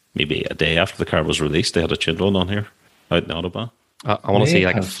 maybe a day after the car was released. They had a tuned one on here out in Autobahn. I want to They see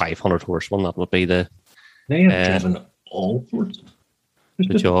like a have- 500 horse one. That would be the They have driven all sorts.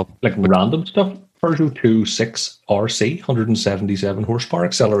 good job. Like random stuff. Peugeot 206 RC, 177 horsepower,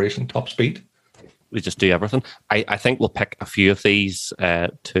 acceleration, top speed. We just do everything. I think we'll pick a few of these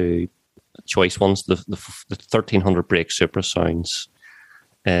to choice ones. The 1300 brake Supra sounds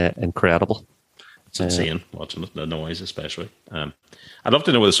incredible. It's insane watching it, the noise especially. I'd love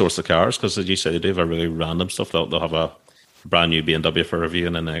to know the source of the cars because, as you say, they do have a really random stuff. They'll have a brand new BMW for review,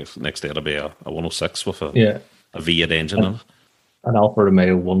 and then the next day it'll be a 106 with a V8 engine in it. An Alfa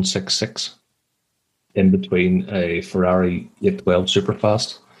Romeo 166 in between a Ferrari 812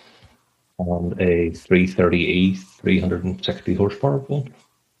 Superfast and a 330e 360 horsepower one.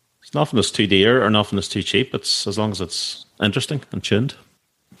 It's nothing that's too dear or nothing that's too cheap. It's as long as it's interesting and tuned.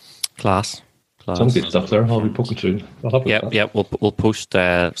 Class. Some good stuff there. I'll be poking through. I'll have a look at Yeah. We'll post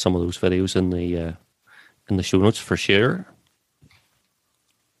some of those videos in the show notes for sure.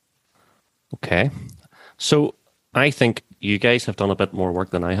 Okay, so I think you guys have done a bit more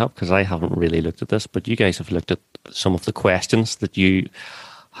work than I have because I haven't really looked at this, but you guys have looked at some of the questions that you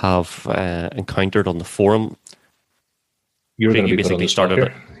have encountered on the forum. You're going to You be put on basically the spot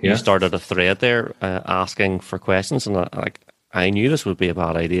started here. you started a thread there asking for questions, and I knew this would be a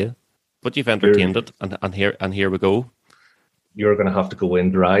bad idea, but you've entertained it, and here we go. You're going to have to go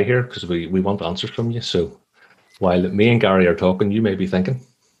in dry here because we want answers from you. So while me and Gary are talking, you may be thinking,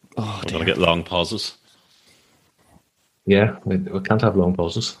 Oh, I'm going to get long pauses. yeah, we can't have long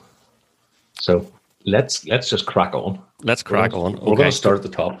pauses. So let's just crack on. let's crack on. We're going to start at the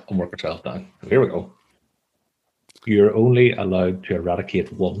top and work ourselves down. Here we go. You're only allowed to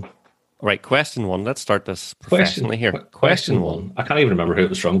eradicate one. Right, question one. Let's start this professionally here. Question one. I can't even remember who it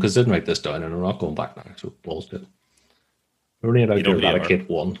was from because I didn't write this down and I'm not going back now. So bullshit. We're only allowed You to know who you are. eradicate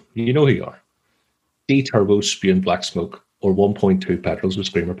one. You know who you are. D-turbo spewing black smoke or 1.2 petrols with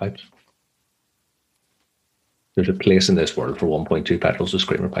screamer pipes. There's a place in this world for 1.2 petrols with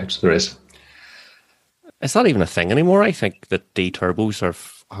screamer pipes. There is. It's not even a thing anymore. I think that D turbos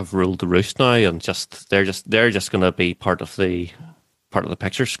have ruled the roost now, and they're just going to be part of the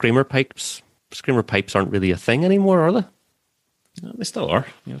picture. Screamer pipes aren't really a thing anymore, are they? No, they still are.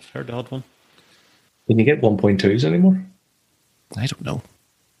 I've heard the odd one. Can you get 1.2s anymore? I don't know.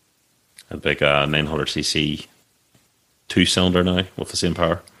 A big 900cc 2-cylinder now with the same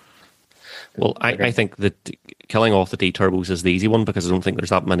power. Well, I think that killing off the D turbos is the easy one because I don't think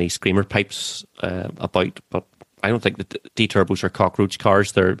there's that many screamer pipes about. But I don't think that D turbos are cockroach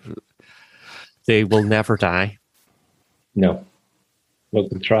cars. They will never die. No. Look,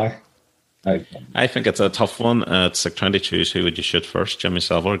 we'll try. I think it's a tough one. It's like trying to choose who would you shoot first, Jimmy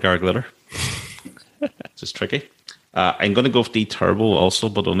Savile or Gary Glitter. It's just tricky. I'm going to go with D-Turbo also,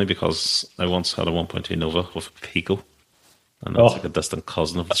 but only because I once had a 1.2 Nova with a Pico. And that's like a distant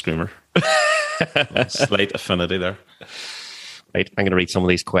cousin of the Screamer. Slight affinity there. Right, I'm going to read some of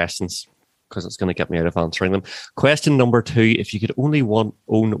these questions because it's going to get me out of answering them. Question number 2. If you could only own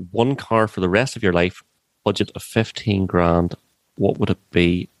one car for the rest of your life, budget of 15 grand, what would it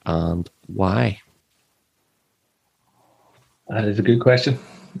be and why? That is a good question.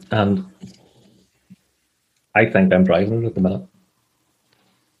 And I think I'm driving it at the minute.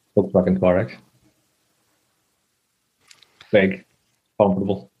 Volkswagen Touareg. Big,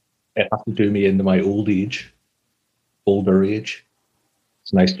 comfortable. It has to do me into my older age.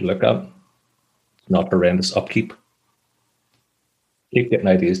 It's nice to look at. It's not horrendous upkeep. Keep getting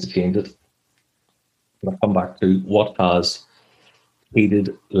ideas to change it. I'm going to come back to what has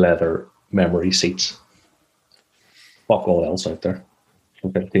heated leather memory seats. Fuck all else out there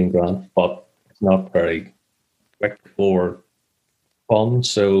for 15 grand, but it's not very quick or fun.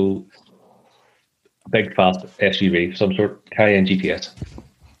 So, big fast SUV, some sort, Cayenne GTS,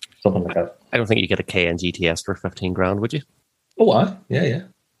 something like that. I don't think you get a Cayenne GTS for 15 grand, would you? Oh, yeah.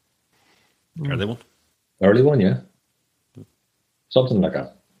 Early one. Early one, yeah. Something like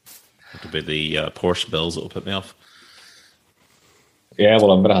that. It would be the Porsche bills that will put me off. Yeah,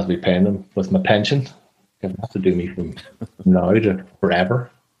 well, I'm going to have to be paying them with my pension. They have to do me from now to forever.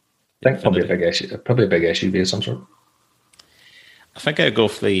 I think probably a big issue. Probably a big SUV of some sort. I think I'd go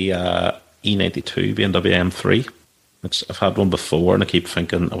for the E92 BMW M3. I've had one before, and I keep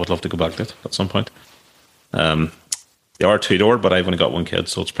thinking I would love to go back to it at some point. They are two-door, but I've only got one kid,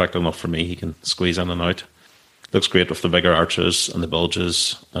 so it's practical enough for me. He can squeeze in and out. Looks great with the bigger arches and the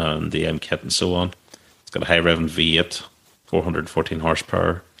bulges and the M kit and so on. It's got a high-revving V8, 414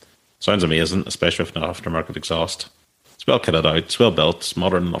 horsepower. Sounds amazing, especially with an aftermarket exhaust. It's well kitted out, it's well built, it's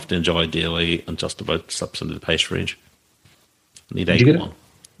modern enough to enjoy daily, and just about slips into the price range. Would you get an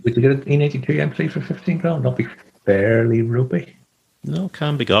E92 M3 for 15 grand? That'd be fairly ropey. No,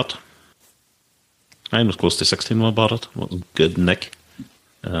 can be got. Mine was close to 16 when I bought it. It was good nick.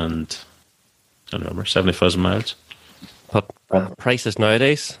 And I don't remember, 70,000 miles. But prices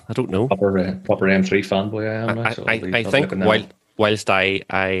nowadays, I don't know. Proper M3 fanboy I am. I think whilst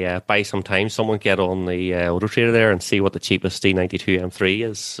I buy some time, someone get on the Auto Trader there and see what the cheapest D92 M3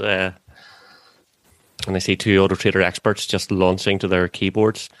 is. And I see two Auto Trader experts just launching to their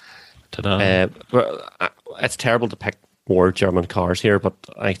keyboards. It's terrible to pick more German cars here, but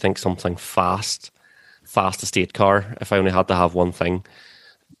I think something fast estate car, if I only had to have one thing.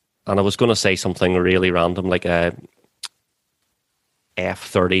 And I was going to say something really random, like a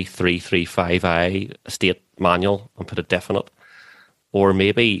F30 335i estate manual and put a diff in it. Or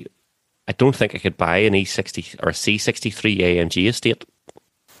maybe, I don't think I could buy an E60 or a C63 AMG estate,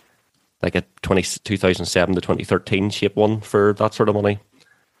 like a 2007 to 2013 shape one for that sort of money.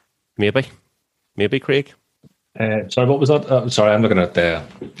 Maybe, Craig? Sorry, what was that? Sorry, I'm looking at the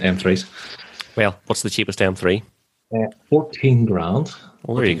M3s. Well, what's the cheapest M3? 14 grand.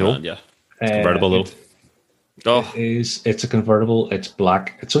 Well, there you go. Grand, yeah. It's convertible though. It's a convertible. It's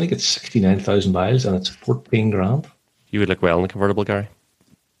black. It's only got 69,000 miles and it's 14 grand. You would look well in a convertible, Gary.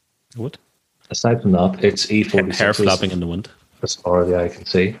 I would. Aside from that, it's E46. Hair flapping in the wind. As far as the eye can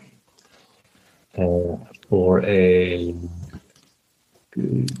see. For a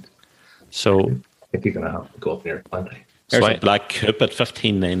good. So, if you're going to have to go up near 20. There's a black coupe at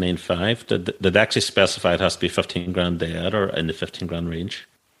 15,995. Did they actually specify it has to be 15 grand dead or in the 15 grand range?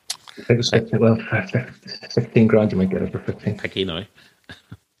 I think it's 15 grand. You might get it for 15. Picky now.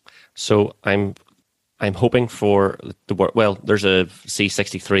 So I'm hoping for there's a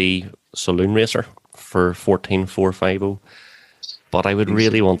C63 saloon racer for 14,450, but I would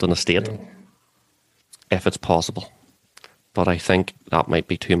really want an estate if it's possible. But I think that might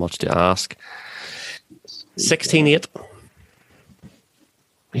be too much to ask. 16.8.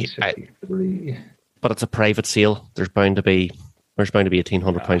 But it's a private sale. There's bound to be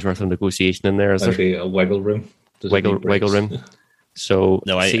 £1,800 worth of negotiation in there. Is there be a wiggle room? Wiggle room. So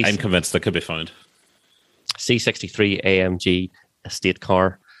no, I'm convinced that could be found. C63 AMG estate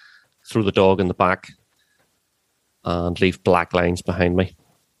car. Throw the dog in the back and leave black lines behind me.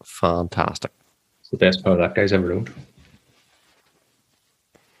 Fantastic. It's the best car that guy's ever owned.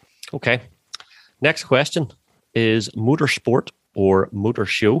 Okay. Next question is motorsport or motor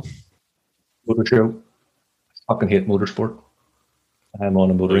show? Motor show. I fucking hate motorsport. I'm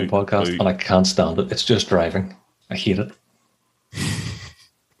on a motoring podcast and I can't stand it. It's just driving. I hate it.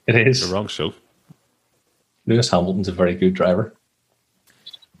 It is. It's the wrong show. Lewis Hamilton's a very good driver.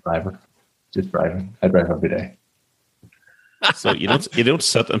 Just driving. I drive every day. So you don't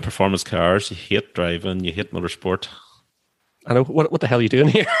sit in performance cars. You hate driving. You hate motorsport. I know. What the hell are you doing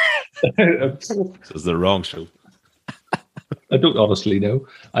here? This is the wrong show. I don't honestly know.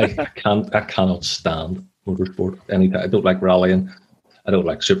 I cannot stand motorsport anytime. I don't like rallying. I don't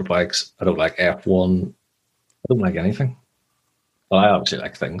like superbikes. I don't like F1. I don't like anything. Well, I obviously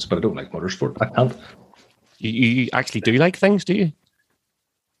like things, but I don't like motorsport. I can't. You actually do like things, do you?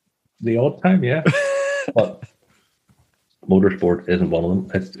 The odd time, yeah. But motorsport isn't one of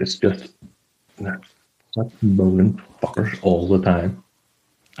them. It's just moaning fuckers all the time.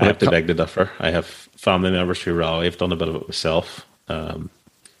 I have to beg to differ. I have family members who rally. I've done a bit of it myself.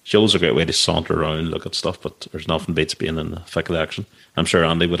 Shows are a great way to saunter around, look at stuff, but there's nothing beats being in the thick of the action. I'm sure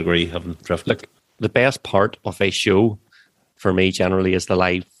Andy would agree, having drifted. Look, the best part of a show for me generally is the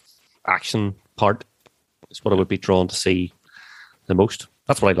live action part. It's what I would be drawn to see the most.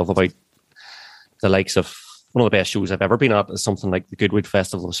 That's what I love about the likes of one of the best shows I've ever been at is something like the Goodwood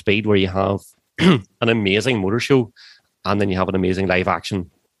Festival of Speed, where you have an amazing motor show and then you have an amazing live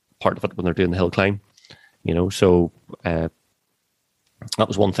action part of it when they're doing the hill climb. You know, so that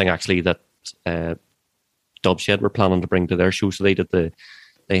was one thing actually that Dubshed were planning to bring to their show. So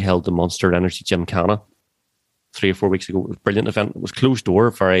they held the Monster Energy Gymkhana 3 or 4 weeks ago. It was a brilliant event. It was closed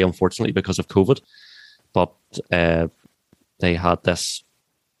door, very unfortunately, because of COVID. But they had this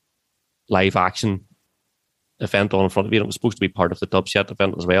live action event on in front of you, and it was supposed to be part of the Dubshet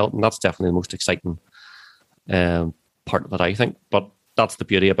event as well, and that's definitely the most exciting part of it, I think. But that's the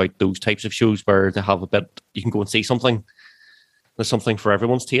beauty about those types of shows, where they have a bit, you can go and see something. There's something for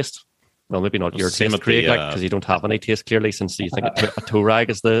everyone's taste. Well, maybe not your taste, Craig, because you don't have any taste, clearly, since you think a toe rag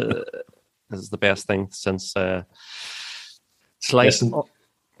is the best thing since slice. Listen,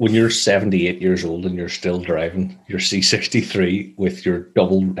 when you're 78 years old and you're still driving your C63 with your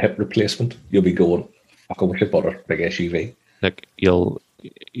double hip replacement, you'll be going, fuck, I wish I bought a big SUV. Look, you'll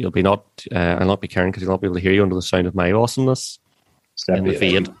be not, I'll not be caring because you'll not be able to hear you under the sound of my awesomeness in the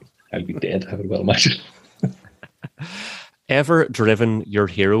feed. I'd be dead, I would well imagine. Ever driven your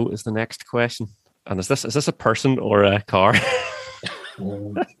hero is the next question. And is this a person or a car?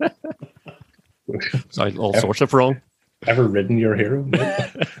 Sounds all sorts of wrong. Ever ridden your hero? No.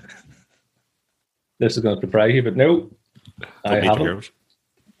 This is going to surprise you, but no, I haven't.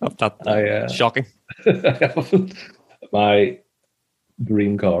 That's shocking. I haven't. My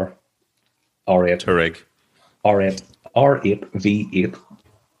dream car, R8. Touareg. R8 V8.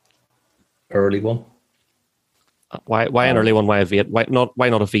 Early one. Why an early one? Why a V8? Why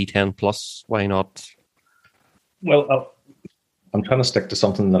not a V10 plus? Why not? Well, I'm trying to stick to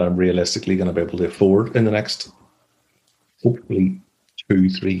something that I'm realistically going to be able to afford in the next, hopefully,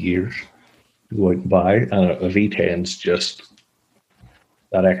 2-3 years to go out and buy. And a V10's just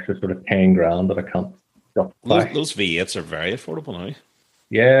that extra sort of 10 grand that I can't buy. Those V8s are very affordable now.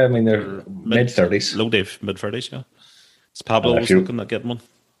 Yeah, I mean, they're mid-30s. Mid-30s, yeah. It's Pablo was looking at getting one.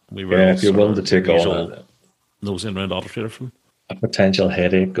 If you're willing to take on nosing around Auto Trader from a potential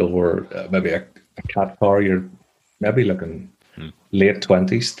headache or maybe a cat car, you're maybe looking late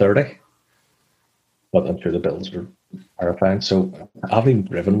 20s, 30. But I'm sure the bills are terrifying. So I haven't even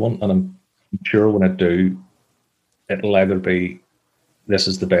driven one, and I'm sure when I do, it'll either be, this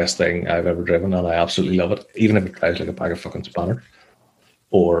is the best thing I've ever driven and I absolutely love it, even if it drives like a bag of fucking spanners,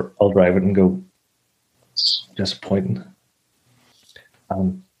 or I'll drive it and go, it's disappointing,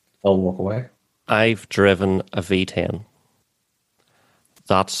 and I'll walk away. I've driven a V10.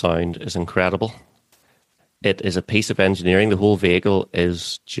 That sound is incredible. It is a piece of engineering. The whole vehicle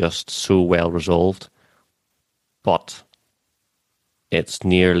is just so well resolved, but it's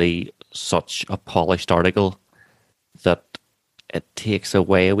nearly such a polished article that it takes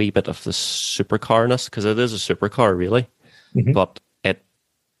away a wee bit of the supercarness, because it is a supercar, really. Mm-hmm. But it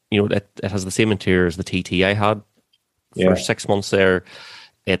has the same interior as the TT I had for 6 months there.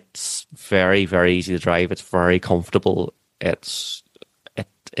 It's very, very easy to drive. It's very comfortable. It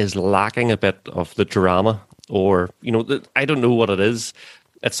is lacking a bit of the drama, or I don't know what it is.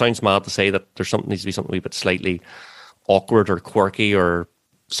 It sounds mad to say that needs to be something a bit slightly awkward or quirky or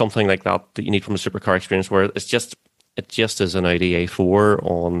something like that you need from a supercar experience, where it just is an Audi A4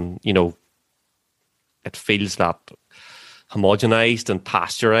 on, it feels that homogenized and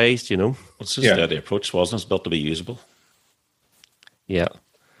pasteurized, It's just the approach, wasn't it? It's built to be usable. Yeah.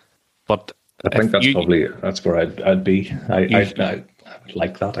 But I think that's where I'd be. I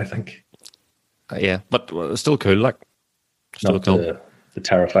like that, I think. Yeah, but it's still cool, like. Still not cool. The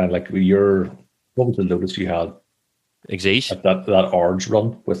terrifying, like what was the Lotus you had? Exige. That Arge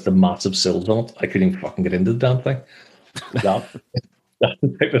run with the massive sills on it. I couldn't even fucking get into the damn thing. That's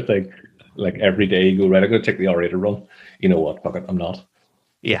the type of thing. Like every day you go, right, I'm going to take the R8 run. You know what? Fuck it, I'm not.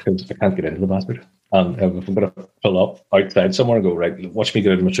 Yeah. Because I can't get into the bastard. And if I'm going to pull up outside somewhere and go, right, watch me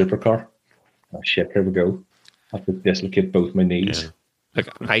get into my supercar. Oh shit, here we go. I have to dislocate both my knees. Yeah. Look,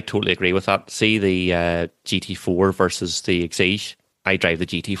 I totally agree with that. See the GT4 versus the Exige. I drive the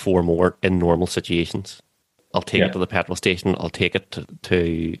GT4 more in normal situations. I'll take it to the petrol station. I'll take it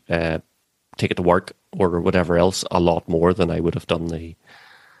to work or whatever else a lot more than I would have done the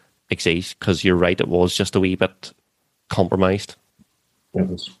Exige, because you're right, it was just a wee bit compromised. It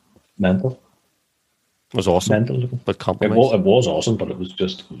was mental. It was awesome, mental, but compromised. It was awesome, but it was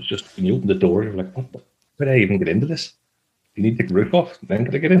just when you open the door, you're like, how did I even get into this? You need to take the roof off, then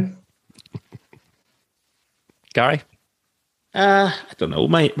can I get in? Gary? I don't know.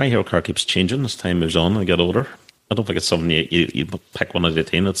 My hero car keeps changing as time moves on and I get older. I don't think it's something you pick one at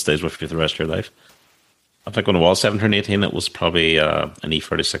 18 that stays with you for the rest of your life. I think when I was 17 or 18, it was probably an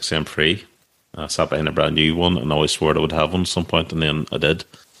E36 M3. I sat behind a brand new one and I always swore I would have one at some point, and then I did.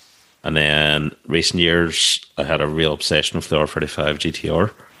 And then recent years, I had a real obsession with the R35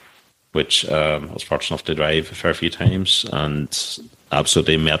 GTR, which I was fortunate enough to drive a fair few times and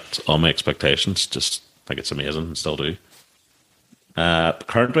absolutely met all my expectations. Just think it's amazing and still do.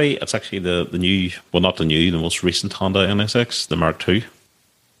 Currently, it's actually the new, well, not the new, the most recent Honda NSX, the Mark II.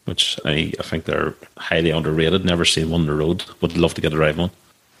 which I think they're highly underrated. Never seen one on the road. Would love to get a drive one.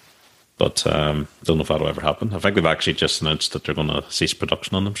 But don't know if that'll ever happen. I think they've actually just announced that they're going to cease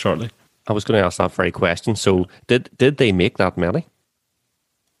production on them shortly. I was going to ask that very question. So did they make that many? I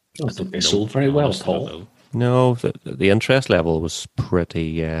don't think they sold very well at all. No, the interest level was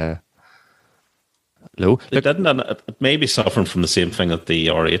pretty low. It didn't, and it may be suffering from the same thing that the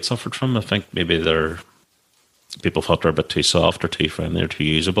R8 suffered from. I think maybe people thought they're a bit too soft or too friendly or too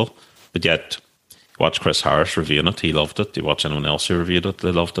usable. But yet, watch Chris Harris reviewing it. He loved it. You watch anyone else who reviewed it,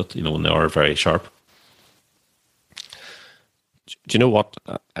 they loved it. When they are very sharp. Do you know what?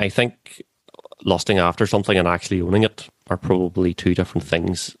 I think lusting after something and actually owning it are probably two different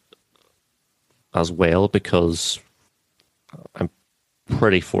things as well, because I'm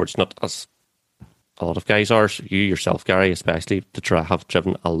pretty fortunate, as a lot of guys are, you yourself, Gary, especially, to have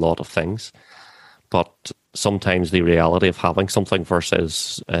driven a lot of things. But sometimes the reality of having something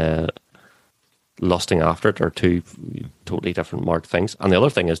versus lusting after it are two totally different marked things. And the other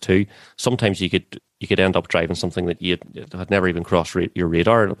thing is too, sometimes you could end up driving something that you had never even crossed your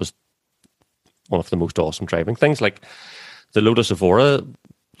radar, and it was one of the most awesome driving things. Like the Lotus Evora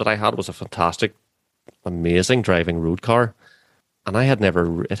that I had was a fantastic, amazing driving road car, and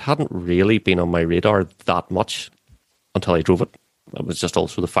it hadn't really been on my radar that much until I drove it. It was just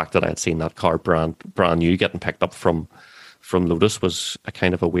also the fact that I had seen that car brand new getting picked up from Lotus was a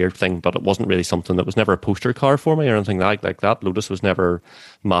kind of a weird thing, but it wasn't really something that was never a poster car for me or anything like that. Lotus was never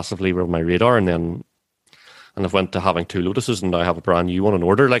massively on my radar, and I've went to having two Lotuses and now I have a brand new one in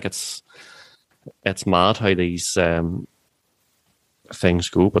order. Like it's mad how these things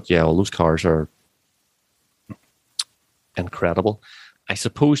go, but yeah, all those cars are incredible. I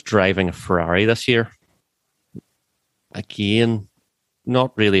suppose driving a Ferrari this year, again,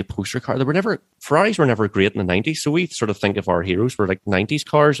 not really a poster car. Ferraris were never great in the 90s, so we sort of think of our heroes were like 90s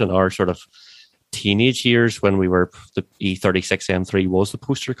cars in our sort of teenage years when we were, the E36 M3 was the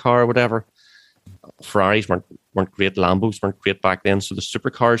poster car or whatever. Ferraris weren't great, Lambos weren't great back then, so the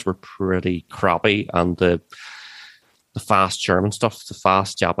supercars were pretty crappy, and the fast German stuff, the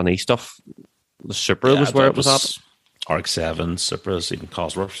fast Japanese stuff, the Supra was where it was at. RX-7, Supras, even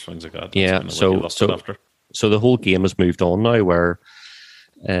Cosworths, things like that. Yeah, so the whole game has moved on now, where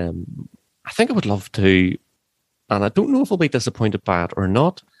I think I would love to, and I don't know if I'll be disappointed by it or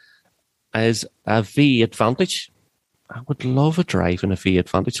not, is a V8 Vantage. I would love a drive in a V8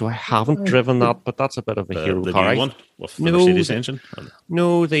 Vantage, so I haven't driven that, but that's a bit of a hero car. The new one with the Mercedes engine?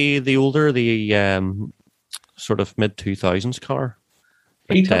 No, the older, the sort of mid-2000s car.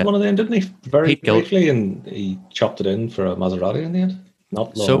 Pete had one of them, didn't he? Very briefly, and he chopped it in for a Maserati in the end.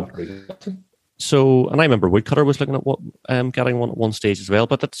 Not long after he got it. So, and I remember Woodcutter was looking at getting one at one stage as well,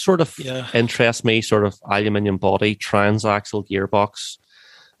 but that sort of interests me, sort of aluminium body, transaxle gearbox,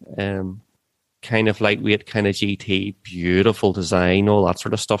 kind of lightweight, kind of GT, beautiful design, all that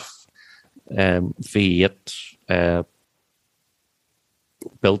sort of stuff. V8,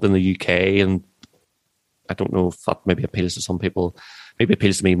 built in the UK, and I don't know if that maybe appeals to some people. Maybe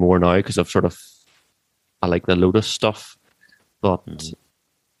appeals to me more now because I like the Lotus stuff, but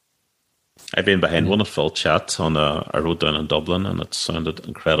I've been behind one at full chat on a road down in Dublin, and it sounded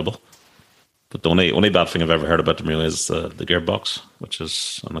incredible. But the only bad thing I've ever heard about them really is the gearbox, which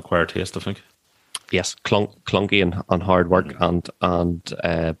is an acquired taste, I think. Yes, clunky and hard work, and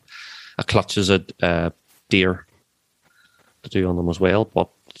a clutch is a dear to do on them as well. But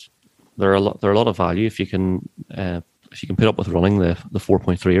they're a lot of value if you can put up with running the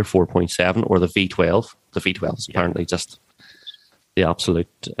 4.3 or 4.7 or the V12. The V12 is apparently just the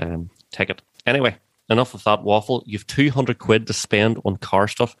absolute ticket. Anyway, enough of that waffle. You've 200 quid to spend on car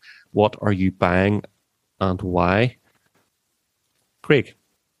stuff. What are you buying and why? Craig?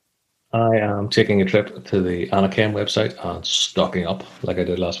 I am taking a trip to the Anakem website and stocking up like I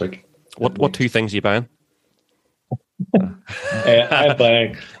did last week. What two things are you buying? I'm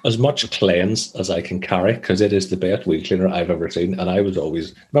buying as much cleanse as I can carry because it is the best wheel cleaner I've ever seen. And I was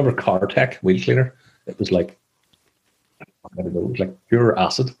always, remember CarTech wheel cleaner? It was like, I don't know, it was like pure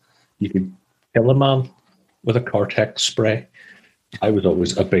acid. You could kill a man with a CarTech spray. I was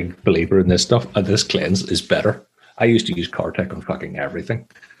always a big believer in this stuff, and this cleanse is better. I used to use CarTech on fucking everything.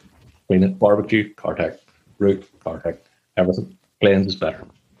 Clean it, barbecue, CarTech, root, CarTech, everything. Cleanse is better.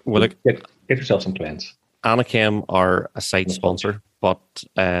 Well, get yourself some cleanse. Anakem are a site sponsor, but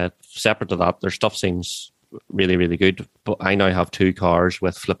separate to that, their stuff seems really, really good. But I now have two cars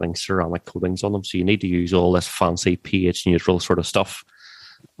with flipping ceramic coatings on them, so you need to use all this fancy pH neutral sort of stuff.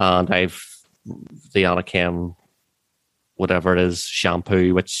 And I've the Anakem, whatever it is,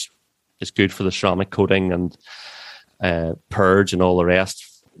 shampoo, which is good for the ceramic coating and purge and all the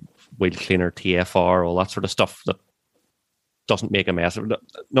rest. wheel cleaner, TFR, all that sort of stuff that doesn't make a mess.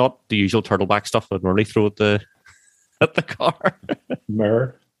 Not the usual turtleback stuff I'd normally throw at the car.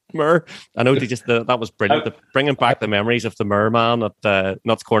 Mirror. I know that was brilliant. Bringing back the memories of the mirror man at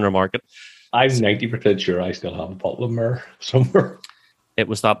Nuts Corner Market. I'm 90% sure I still have a bottle of mirror somewhere. It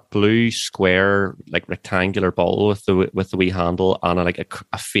was that blue square, like rectangular bottle with the wee handle and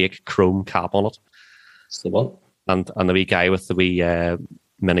a fake chrome cap on it. That's the one. And the wee guy with the wee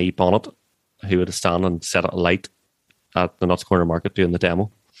mini bonnet who would stand and set a light at the Nuts Corner Market doing the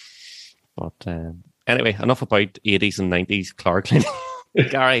demo. But anyway, enough about 80s and 90s car cleaning.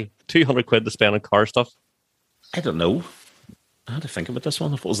 Gary, 200 quid to spend on car stuff. I don't know. I had to think about this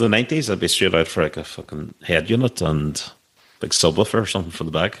one. If it was the 90s, I'd be straight out for like a fucking head unit and big subwoofer or something for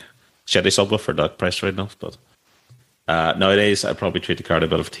the back. Shitty subwoofer, that price right enough. But nowadays, I'd probably treat the car to a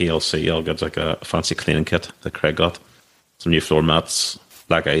bit of TLC. I'll get like a fancy cleaning kit that Craig got. Some new floor mats,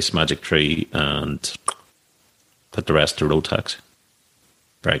 black ice, magic tree, and put the rest to road tax.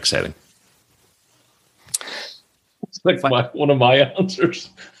 Very exciting. It's like one of my answers.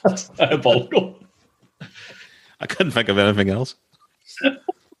 That's diabolical. I couldn't think of anything else.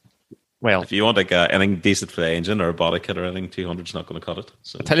 Well, if you want like anything decent for the engine or a body kit or anything, 200's not going to cut it.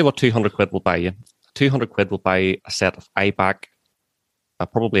 So I'll tell you what 200 quid will buy you. 200 quid will buy a set of IBAC,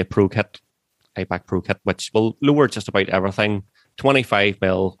 probably a Pro Kit, IBAC Pro Kit, which will lower just about everything.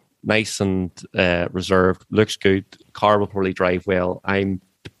 25mm, nice and reserved, looks good. Car will probably drive well. I'm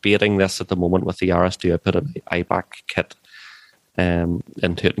debating this at the moment with the Yaris. Do I put an IBAC kit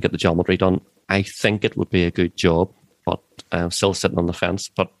into it and get the geometry done? I think it would be a good job, but I'm still sitting on the fence.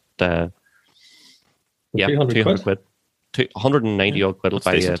 But yeah, 200 quid. 190 odd quid will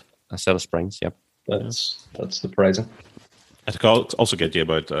buy you a set of springs. Yep. That's surprising. I could also get you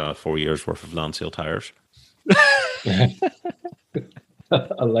about 4 years worth of Landseal tires.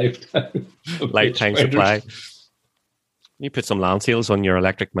 A lifetime supply. You put some Landseals on your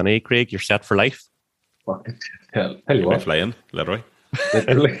electric Mini, Craig, you're set for life. Tell you what. Flying, literally.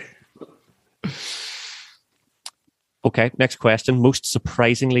 Okay, next question. Most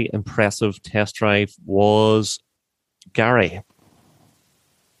surprisingly impressive test drive was Gary.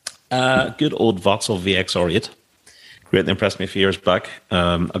 Good old Vauxhall VXR8. Greatly impressed me a few years back.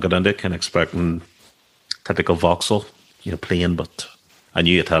 I got into it kind of expecting typical Vauxhall, plain, but I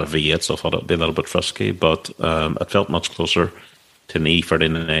knew it had a V8, so I thought it would be a little bit frisky, but it felt much closer to an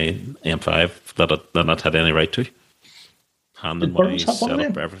E39 M5 than it had any right to. Handing money, set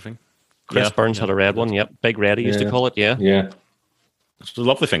up everything. Chris Burns had a red one, yep. Big Red, he used to call it, yeah. Yeah. It's a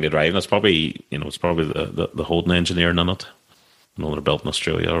lovely thing to drive, and it's probably, the Holden engineering on it. They're built in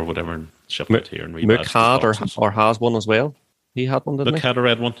Australia or whatever and shipped it here. Mook had or has one as well. He had one, didn't he? Mook had a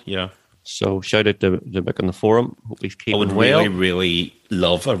red one, yeah. So shout out to Mook on the forum. Hope he's keeping well. I would really, really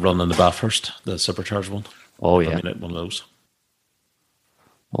love a run in the Bathurst, the supercharged one. Oh, yeah. I mean, one of those.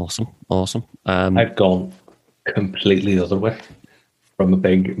 Awesome. I've gone completely the other way. From a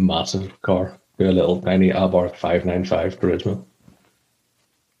big, massive car to a little tiny Abarth 595 Turismo.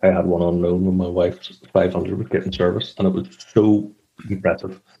 I had one on loan when my wife's 500 was getting service, and it was so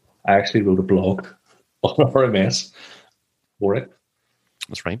impressive. I actually wrote a blog on RMS for it.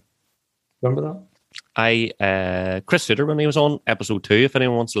 That's right. Remember that? Chris Suter, when he was on episode 2, if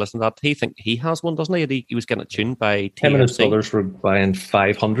anyone wants to listen to that, he has one, doesn't he? He was getting it tuned by TMC. Him and his brothers were buying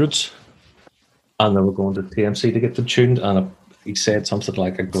 500s, and they were going to TMC to get them tuned, and he said something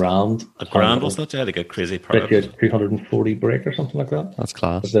like a grand. A grand, wasn't it? Yeah, like a crazy power. 240 brake or something like that. That's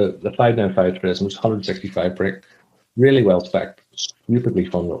class. But the 595 Turismo was 165 brake. Really well spec'd. Stupidly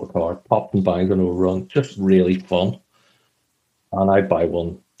fun little car. Popped and banged on overrun. Just really fun. And I'd buy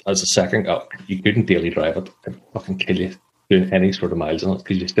one as a second. You couldn't daily drive it. It'd fucking kill you doing any sort of miles on it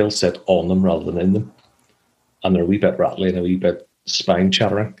because you still sit on them rather than in them. And they're a wee bit rattly and a wee bit spine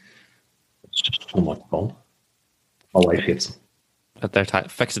chattering. It's just so much fun. My wife hates them.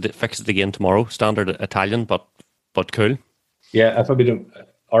 Fix it again tomorrow. Standard Italian, but cool. Yeah, if I be doing,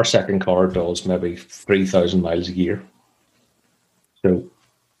 our second car does maybe 3,000 miles a year, so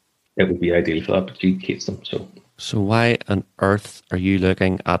it would be ideal for that. But she hates them. So why on earth are you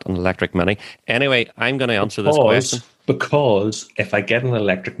looking at an electric Mini? Anyway, I'm going to answer this question because if I get an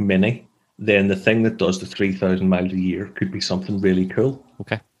electric Mini, then the thing that does the 3,000 miles a year could be something really cool.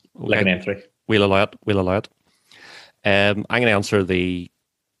 Okay. Like an M3. We'll allow it. I'm going to answer the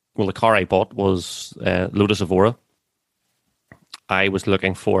car I bought was Lotus Evora. I was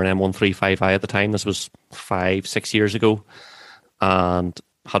looking for an M135i at the time. This was 5-6 years ago, and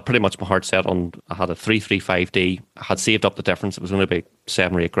had pretty much my heart set on. I had a 335D. I had saved up the difference. It was only about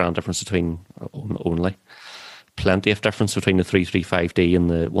 $7 or $8 difference between only. plenty of difference between the 335D and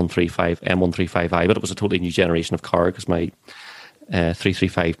the M135i, but it was a totally new generation of car because my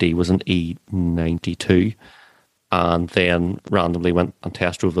 335D was an E92, and then randomly went and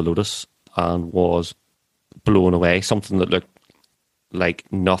test drove the Lotus and was blown away. Something that looked like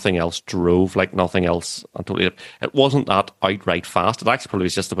nothing else, drove like nothing else. And totally, it wasn't that outright fast. It actually probably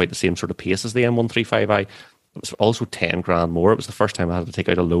was just about the same sort of pace as the M135i. It was also 10 grand more. It was the first time I had to take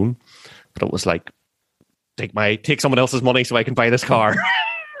out a loan, but it was like, take someone else's money so I can buy this car.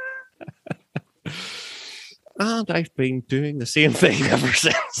 And I've been doing the same thing ever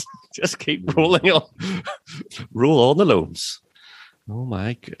since. Just keep roll on the loans. Oh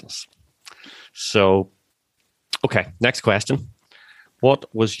my goodness. So, okay, next question.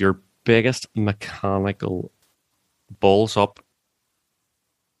 What was your biggest mechanical balls up?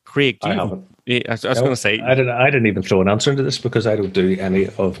 Craig, I haven't. I was going to say, I didn't even throw an answer into this because I don't do any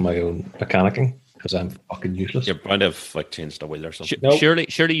of my own mechanicking because I'm fucking useless. You're bound to have like changed a wheel or something. No.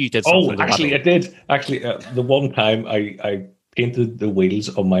 Surely you did something. Oh, actually, I did. Actually, the one time I painted the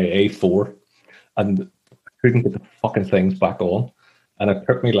wheels on my A4 and I couldn't get the fucking things back on, and it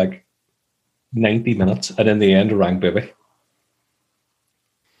took me like 90 minutes, and in the end, I rang Bibby.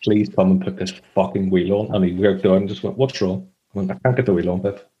 Please come and put this fucking wheel on. And he worked out and just went, "What's wrong?" I went, "I can't get the wheel on,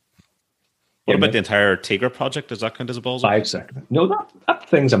 Bib." What about the entire Tigra project? Does that count as a balls? 5 seconds. No, that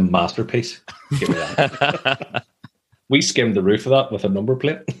thing's a masterpiece. Give me that. We skimmed the roof of that with a number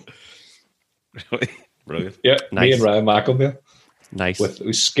plate. Really? Brilliant. Yeah, Nice. me and Ryan McElveen. Nice.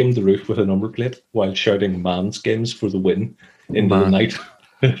 We skimmed the roof with a number plate while shouting "man skims" for the win into the night.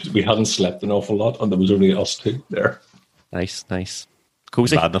 We hadn't slept an awful lot, and there was only us two there. Nice.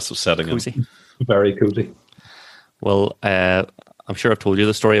 Cozy. Madness of setting in. Cozy. Very cozy. Well, I'm sure I've told you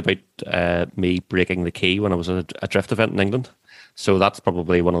the story about me breaking the key when I was at a drift event in England. So that's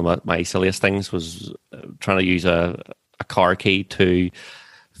probably one of my silliest things, was trying to use a car key to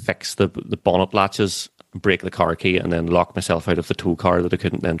fix the bonnet latches, break the car key, and then lock myself out of the tow car that I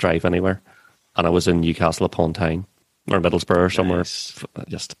couldn't then drive anywhere. And I was in Newcastle upon Tyne or Middlesbrough or somewhere. Nice.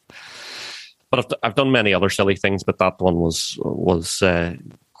 But I've done many other silly things, but that one was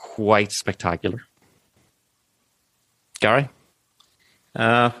quite spectacular. Gary?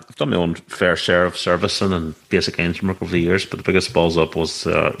 I've done my own fair share of servicing and basic engine work over the years, but the biggest balls up was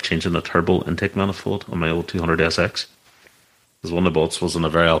changing the turbo intake manifold on my old 200SX. Because one of the bolts was in a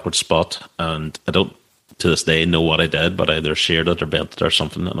very awkward spot, and I don't, to this day, know what I did, but I either sheared it or bent it or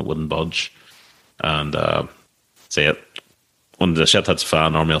something, and it wouldn't budge. And when the shit hits the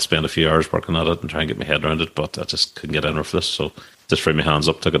fan, normally I'll spend a few hours working at it and try and get my head around it, but I just couldn't get in for this, so just threw my hands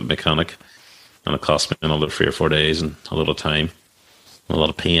up, took it to the mechanic, and it cost me another 3 or 4 days and a lot of time. A lot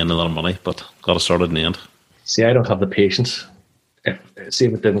of pain, a lot of money, but got it sorted in the end. See, I don't have the patience. If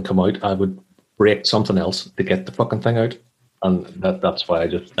it didn't come out, I would break something else to get the fucking thing out. And that's why I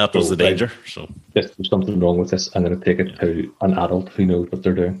just... That was the danger. So if there's something wrong with this, I'm going to take it to an adult who knows what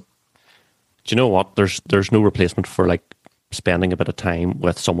they're doing. Do you know what? There's no replacement for like spending a bit of time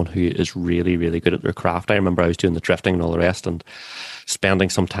with someone who is really, really good at their craft. I remember I was doing the drifting and all the rest, and spending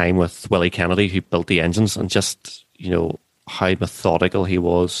some time with Willie Kennedy, who built the engines, and just, how methodical he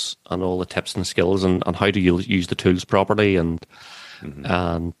was, and all the tips and skills, and how to use the tools properly, and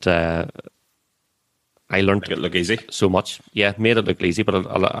I learned make it look easy. so much. Yeah, made it look easy, but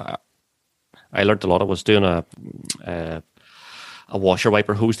I learned a lot. I was doing a washer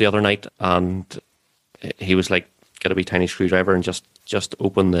wiper hose the other night, and he was like, "Get a wee tiny screwdriver and just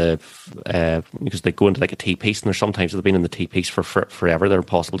open the because they go into like a T-piece, and there's sometimes they've been in the T-piece for forever. They're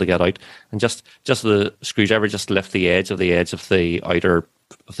impossible to get out, and just the screwdriver, just lift the edge of the outer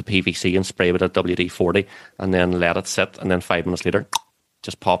of the PVC and spray with a WD-40, and then let it sit, and then 5 minutes later,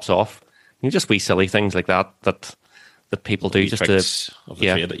 just pops off. Just wee silly things like that people do just to of the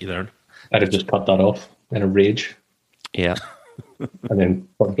trade that you learn. I'd have just cut that off in a rage. Yeah. And then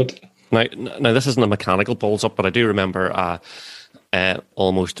burnt it. Now this isn't a mechanical balls up, but I do remember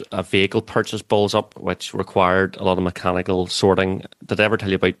almost a vehicle purchase balls up, which required a lot of mechanical sorting. Did I ever tell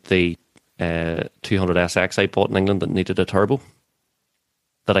you about the 200SX I bought in England that needed a turbo?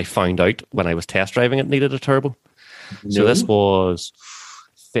 That I found out when I was test driving it needed a turbo. No. So this was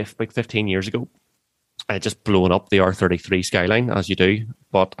like 15 years ago. I had just blown up the R33 Skyline, as you do,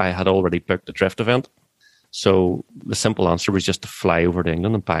 but I had already booked a drift event. So the simple answer was just to fly over to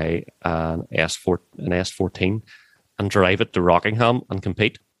England and buy an S14 and drive it to Rockingham and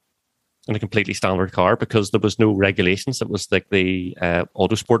compete in a completely standard car, because there was no regulations. It was like the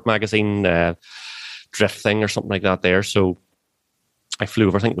Autosport magazine drift thing or something like that there. So I flew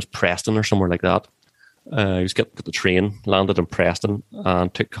over, I think it was Preston or somewhere like that, He was got the train, landed in Preston,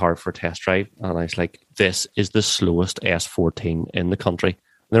 and took the car for a test drive. And I was like, this is the slowest S14 in the country. And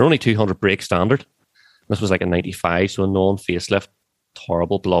they're only 200 brake standard. This was like a 95, so a non-facelift,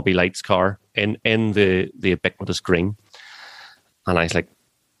 horrible blobby lights car in the ubiquitous green. And I was like,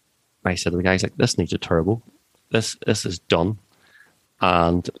 I said to the guys, like, this needs a turbo. This is done.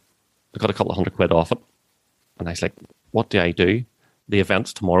 And I got a couple of £100 off it. And I was like, what do I do? The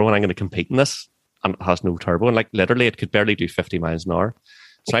event's tomorrow and I'm going to compete in this. And it has no turbo. And like literally it could barely do 50 miles an hour.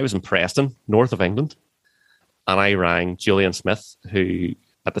 So I was in Preston, north of England. And I rang Julian Smith, who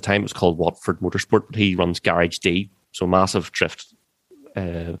at the time it was called Watford Motorsport, but he runs Garage D. So massive drift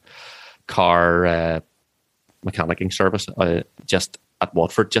car mechanicking service just at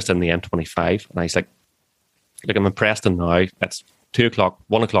Watford, just in the M25. And I was like, look, I'm in Preston now. It's 2 o'clock,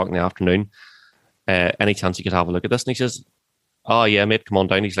 1 o'clock in the afternoon. Any chance you could have a look at this? And he says, oh yeah, mate, come on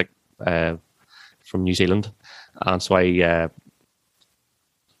down. He's like from New Zealand. And so I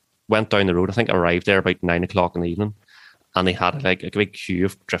went down the road. I think I arrived there about 9 o'clock in the evening. And they had like a big queue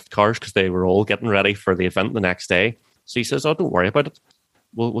of drift cars because they were all getting ready for the event the next day. So he says, oh, don't worry about it.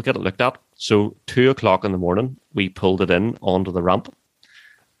 We'll get it looked at. So 2 o'clock in the morning, we pulled it in onto the ramp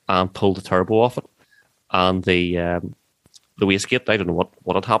and pulled the turbo off it. And the wastegate, I don't know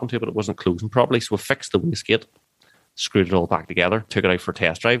what had happened to it, but it wasn't closing properly. So we fixed the wastegate, screwed it all back together, took it out for a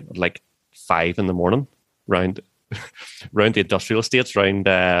test drive at like 5 in the morning round the industrial estates round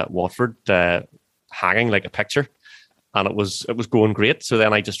Watford, hanging like a picture. And it was going great. So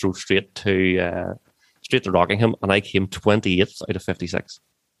then I just drove straight to Rockingham, and I came 28th out of 56.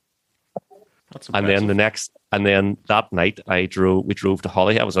 That's and then that night we drove to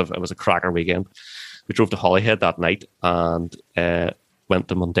Holyhead. It was a cracker weekend. We drove to Holyhead that night and went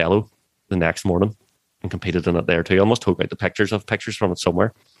to Mondello the next morning and competed in it there too. I almost took out the pictures from it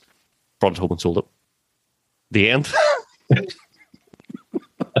somewhere. Brought it home and sold it. The end.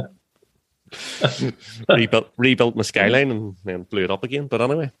 rebuilt my Skyline and then blew it up again. But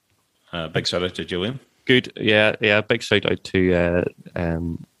anyway, big shout out to Julian. Good, yeah. Big shout out to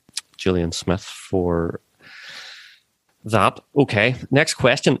Julian Smith for that. Okay, next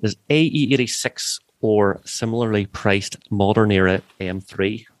question is AE86 or similarly priced modern era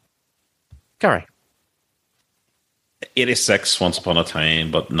M3. Gary. 86 once upon a time,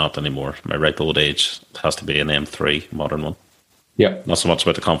 but not anymore. My ripe old age has to be an M3 modern one. Yeah. Not so much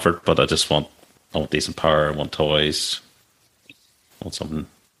about the comfort, but I want decent power, I want toys, I want something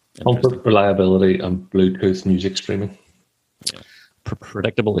comfort, reliability, and Bluetooth music streaming. Yeah.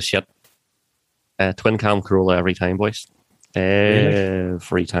 Predictable as shit. Twin cam Corolla every time, boys.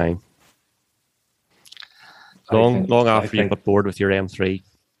 Every time. Long after you got bored with your M3.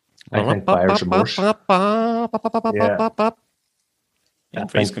 I think buyer's remorse.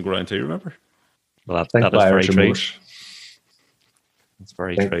 M3s can go around too, remember? Well, that is very true. It's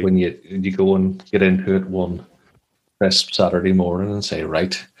very true. When you go and get into it one crisp Saturday morning and say,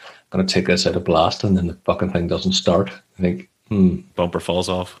 right, I'm going to take this out of blast, and then the fucking thing doesn't start. I think, bumper falls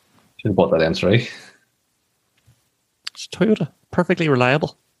off. Should have bought that M3. It's Toyota. Perfectly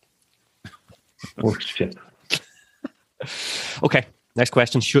reliable. Oh, shit. Okay, next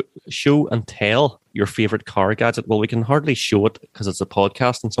question. Show and tell your favourite car gadget. Well, we can hardly show it because it's a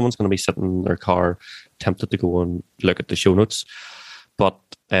podcast and someone's going to be sitting in their car tempted to go and look at the show notes. But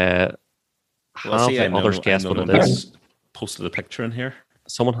others guess what it is. Posted a picture in here.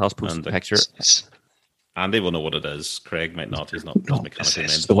 Someone has posted a picture. Andy will know what it is. Craig might not. He's not mechanically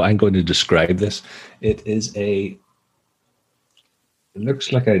named. So I'm going to describe this. It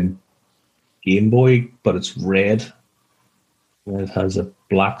looks like a Game Boy, but it's red. It has a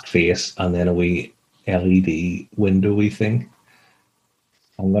black face and then a wee LED windowy thing.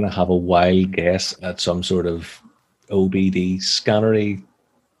 I'm going to have a wild guess at some sort of OBD scannery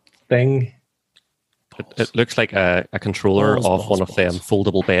thing. It looks like a controller of one of them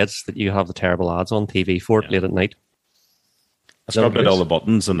foldable beds that you have the terrible ads on TV for late at night. I scrubbed out all the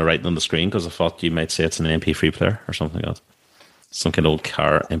buttons and the writing on the screen because I thought you might say it's an MP3 player or something like that. Some kind of old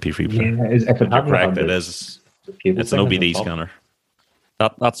car MP3 player. Yeah, if it correct, it is. It's an OBD scanner.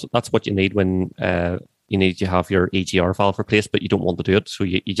 That's what you need when you need to have your EGR valve replaced, but you don't want to do it. So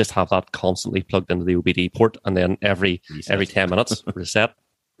you just have that constantly plugged into the OBD port, and then every 10 minutes, reset,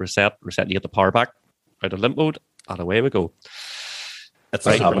 you get the power back out of limp mode, and away we go. It's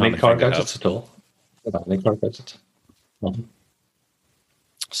not have any car gadgets at all. Not any car gadgets. Nothing.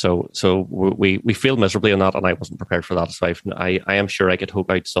 So we failed miserably on that, and I wasn't prepared for that. So I am sure I could hope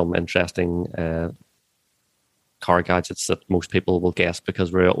out some interesting car gadgets that most people will guess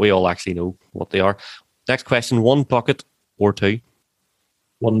because we all actually know what they are. Next question: 1 bucket or 2?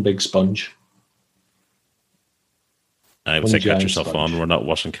 1 big sponge. I would One say catch giant yourself sponge. on. We're not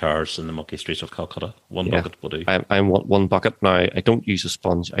washing cars in the mucky streets of Calcutta. One Yeah. bucket will do. I'm one bucket now. I don't use a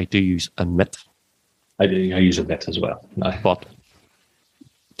sponge. I do use a mitt, I use a bit as well. No. but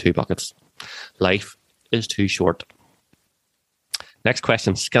 2 buckets. Life is too short. Next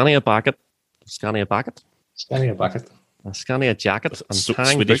question: Scania bucket, Scanning a bucket. a Scania jacket, and Tang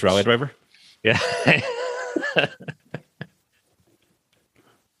Swedish boots. rally driver. Yeah.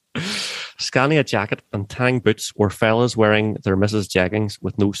 Scania jacket and Tang boots were fellas wearing their Mrs. Jeggings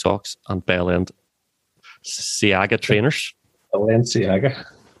with no socks and bell end Siaga trainers. Balenciaga.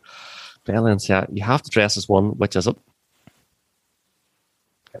 Bell end Siaga. You have to dress as one. Which is it?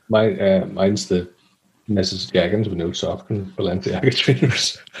 Mine's the Mrs. Jaggins with no sock and Balenciaga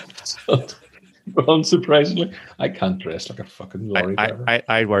trainers. So, unsurprisingly, I can't dress like a fucking lorry driver.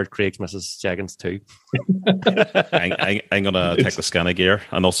 I wear Craig's Mrs. Jeggings too. I'm going to take the Scania gear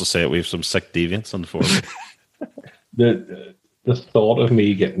and also say we have some sick deviants on the forum. The thought of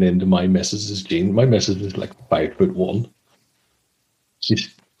me getting into my missus's jeans. My missus is like 5'1".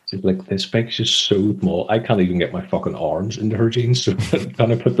 She's like this big. She's so small. I can't even get my fucking arms into her jeans. So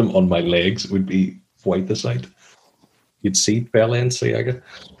kind of put them on my legs, it would be quite the sight. You'd see Balenciaga.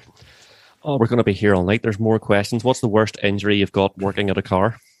 Oh, we're going to be here all night. There's more questions. What's the worst injury you've got working at a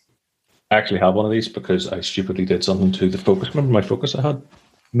car? I actually have one of these because I stupidly did something to the Focus. Remember my Focus I had a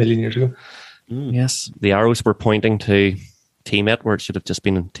million years ago? Yes, the arrows were pointing to T-Met where it should have just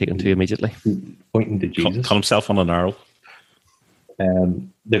been taken to immediately. Pointing to Jesus. Call himself on an arrow.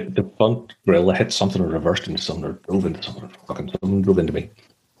 The front grille hit something or reversed into something or drove into something. Fucking something drove into me.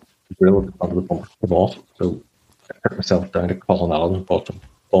 The grill at the front of the bumper came off. So I took myself down to Colin Allen and bought some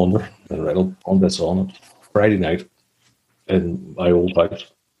bonder and I'll on this on it Friday night in my old house.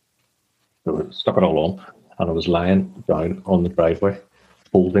 So I stuck it all on and I was lying down on the driveway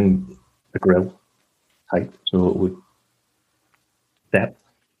holding the grill tight so it would set.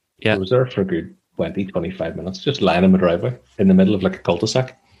 Yeah. I was there for a good 20-25 minutes, just lying in my driveway in the middle of like a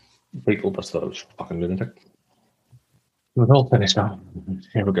cul-de-sac. People just thought I was fucking lunatic. It was all finished now.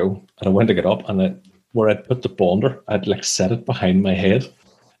 Here we go. And I went to get up and where I'd put the bonder, I'd like set it behind my head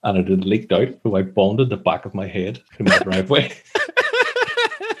and it had leaked out. So I bonded the back of my head to my driveway.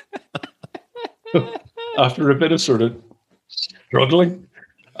 After a bit of sort of struggling,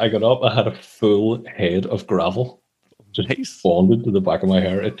 I got up. I had a full head of gravel just Nice. bonded to the back of my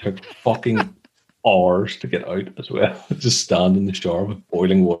hair. It took fucking hours to get out as well. Just stand in the shower with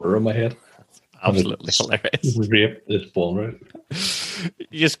boiling water on my head. Absolutely hilarious. Rape this bone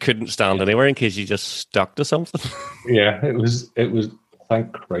You just couldn't stand anywhere in case you just stuck to something. Yeah, it was.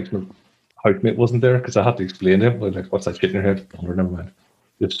 Thank Christ my housemate wasn't there because I had to explain to him like, what's that shit in your head? Oh, never mind.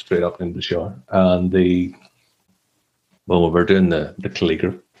 Just straight up in the shower. And we were doing the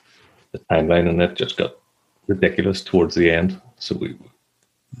calligraphy, the timeline, and it just got ridiculous towards the end. So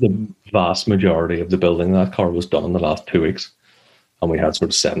the vast majority of the building in that car was done in the last 2 weeks, and we had sort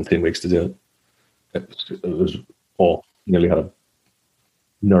of 17 weeks to do it. It was all nearly had a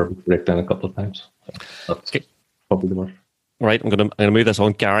nervous breakdown a couple of times. That's probably the worst. Right, I'm gonna move this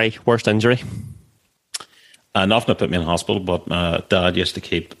on. Gary, worst injury? Nothing to put me in hospital, but my dad used to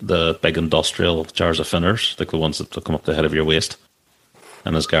keep the big industrial jars of thinners, like the ones that come up the head of your waist,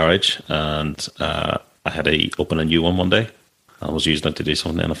 in his garage. And I had to open a new one day. I was using it to do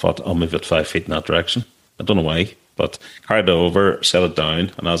something, and I thought, I'll move it 5 feet in that direction. I don't know why, but carried it over, set it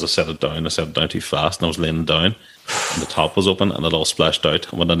down, and as I set it down too fast, and I was laying down, and the top was open, and it all splashed out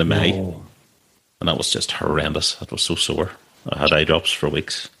and went into my eye. And that was just horrendous. It was so sore. I had eye drops for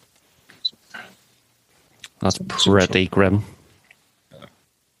weeks. That's pretty grim.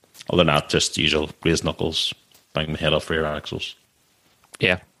 Other than that, just usual raised knuckles, bang my head off rear axles.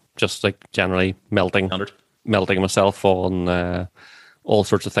 Yeah, just like generally melting 100. Myself on all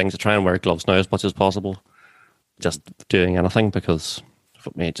sorts of things. I try and wear gloves now as much as possible. Just doing anything because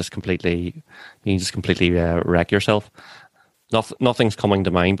for me, you just completely wreck yourself. Nothing's coming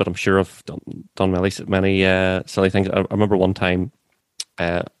to mind, but I'm sure I've done many silly things. I remember one time,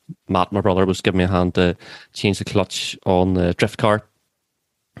 Matt, my brother, was giving me a hand to change the clutch on the drift car,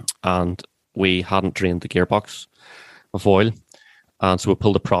 and we hadn't drained the gearbox of oil, and so we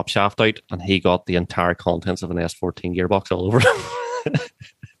pulled the prop shaft out, and he got the entire contents of an S14 gearbox all over him.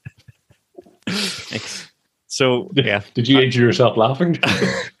 So yeah, Did you injure yourself laughing?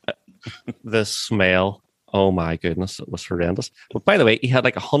 the smell. Oh my goodness, it was horrendous. But by the way, he had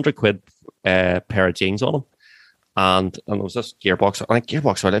like £100 pair of jeans on him, and it was this gearbox. Like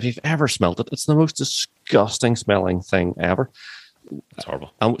gearbox oil, if you've ever smelled it, it's the most disgusting smelling thing ever. It's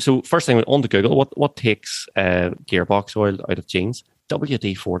horrible. And so first thing, on to Google, what takes gearbox oil out of jeans?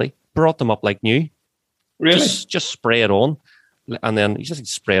 WD-40. Brought them up like new. Really? Just spray it on, and then you just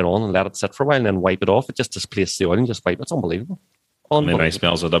spray it on and let it sit for a while, and then wipe it off. It just displaces the oil and just wipe. It's unbelievable. Maybe I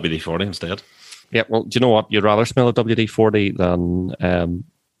smells of WD-40 instead. Yeah, well, do you know what? You'd rather smell a WD-40 than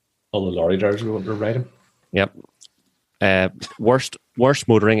all the lorry drivers were riding. Yep. Worst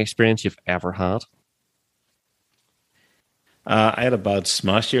motoring experience you've ever had? I had a bad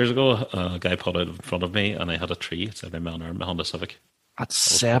smash years ago. A guy pulled out in front of me, and I had a tree. It's every mile an hour in my Honda Civic. At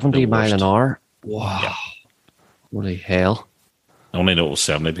 70 mile an hour? Wow. Yeah. Holy hell. I only know it was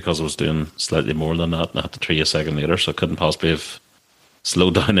 70 because I was doing slightly more than that, and I had the tree a second later, so I couldn't possibly have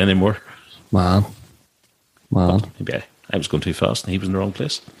slowed down anymore. Man. But maybe I was going too fast, and he was in the wrong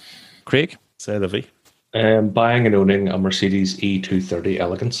place. Craig? Say the V. Buying and owning a Mercedes E230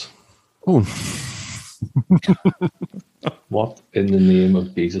 Elegance. Oh. What in the name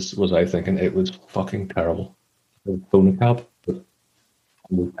of Jesus was I thinking? It was fucking terrible. It was phone cab,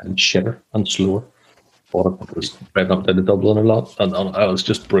 and shitter and slower. Thought it was driving up to the Dublin a lot, and it was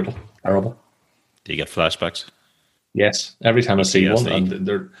just brutal, terrible. Do you get flashbacks? Yes, every time I see one,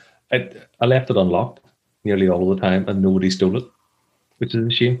 and I left it unlocked nearly all of the time, and nobody stole it, which is a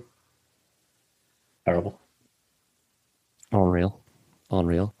shame. Terrible. Unreal.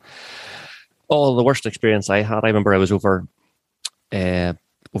 Oh, the worst experience I had. I remember I was over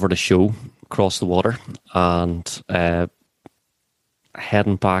the show across the water, and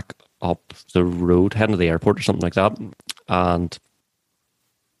heading back up the road, heading to the airport or something like that, and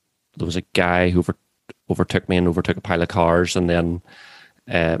there was a guy who overtook me and overtook a pile of cars, and then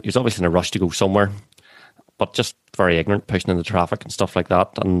he was obviously in a rush to go somewhere, but just very ignorant, pushing into traffic and stuff like that,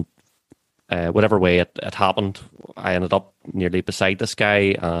 and whatever way it happened, I ended up nearly beside this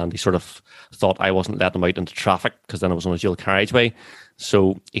guy, and he sort of thought I wasn't letting him out into traffic because then I was on a dual carriageway.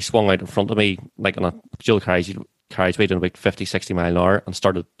 So he swung out in front of me, like on a dual carriageway doing about 50, 60 mile an hour, and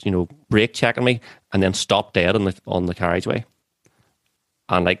started, brake checking me, and then stopped dead on the carriageway.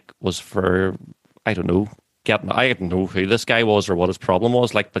 And was for, I don't know, I didn't know who this guy was or what his problem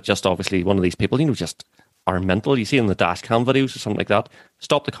was, but just obviously one of these people, just are mental. You see in the dash cam videos or something like that.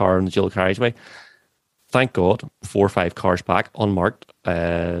 Stop the car in the dual carriageway. Thank God, 4 or 5 cars back, unmarked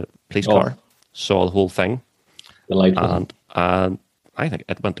police car. Saw the whole thing. And I think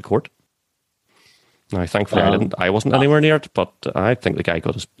it went to court. Now, thankfully, I wasn't anywhere near it, but I think the guy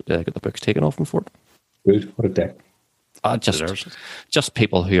got the books taken off him for it. Good, what a dick. Just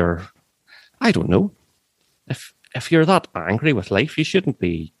people who are, I don't know. If you're that angry with life, you shouldn't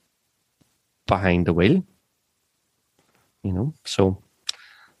be behind the wheel. So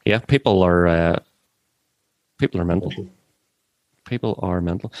yeah, people are mental. People are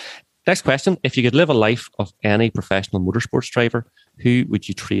mental. Next question: if you could live a life of any professional motorsports driver, who would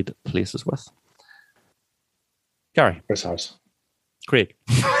you trade places with? Gary. Chris Harris. Craig.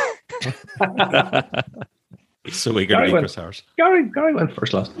 He's so eager to be Chris Harris. Gary went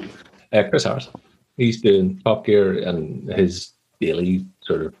first last. Chris Harris. He's doing Top Gear, and his daily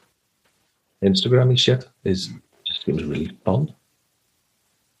sort of Instagram shit just seems really fun.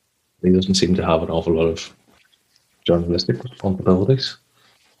 He doesn't seem to have an awful lot of journalistic responsibilities.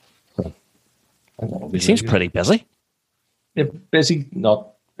 So, he seems pretty busy. Yeah, busy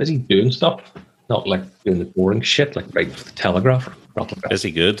doing stuff, not doing the boring shit writing for the Telegraph.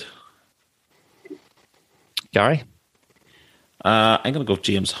 Busy good. Gary? I'm going to go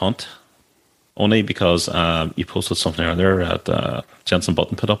James Hunt, only because you posted something earlier at Jenson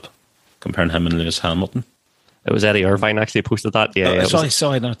Button put up, comparing him and Lewis Hamilton. It was Eddie Irvine actually posted that. Yeah,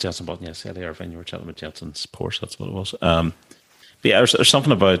 sorry, not Jenson Button. Yes, Eddie Irvine. You were chatting about Jenson's Porsche. That's what it was. But yeah, there's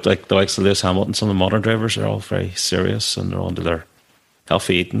something about the likes of Lewis Hamilton. Some of the modern drivers are all very serious, and they're onto their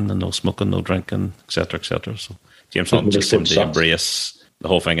healthy eating and no smoking, no drinking, etc., etc. So James Hunt just seemed to embrace the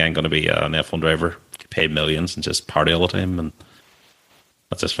whole thing. I'm going to be an F1 driver, get paid millions, and just party all the time. And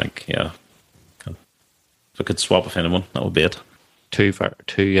I just think, yeah, if I could swap with anyone, that would be it. Two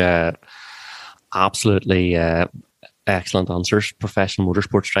absolutely excellent answers. Professional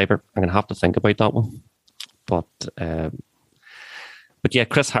motorsports driver. I'm going to have to think about that one. But yeah,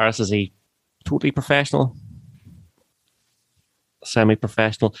 Chris Harris, is he totally professional?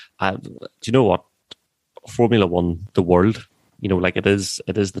 Semi-professional? Do you know what? Formula One, the world, it is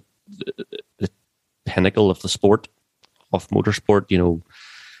the pinnacle of the sport, of motorsport.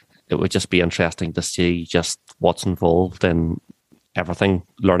 It would just be interesting to see just what's involved in everything,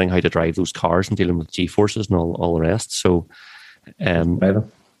 learning how to drive those cars and dealing with G-forces and all the rest. So, if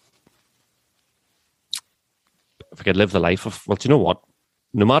I could live the life of, do you know what?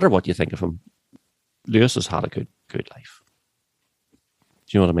 No matter what you think of him, Lewis has had a good life.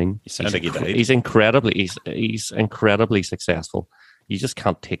 Do you know what I mean? He sounds like he died. He's incredibly successful. You just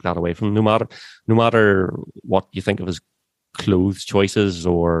can't take that away from them, no matter what you think of his clothes choices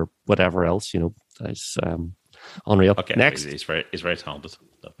or whatever else. It's unreal. Okay, next, he's very talented.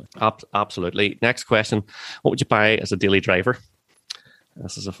 Absolutely. Next question: what would you buy as a daily driver?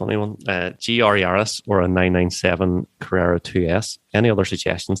 This is a funny one. GR Yaris or a 997 Carrera 2S? Any other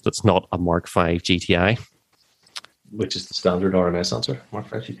suggestions that's not a Mark V GTI? Which is the standard RMS answer, Mark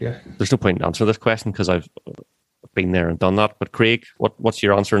V GTI. There's no point in answering this question because I've been there and done that. But Craig, what's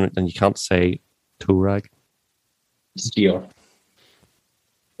your answer? And you can't say Touareg. It's GR.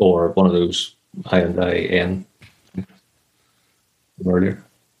 Or one of those Hyundai N earlier.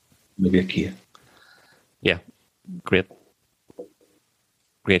 Maybe a Kia. Yeah, great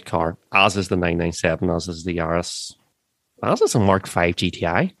car. As is the 997, as is the Yaris, as is a Mark V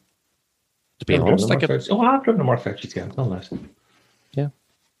GTI. To be honest, I've driven a Mark V GTI. It's not nice. Yeah.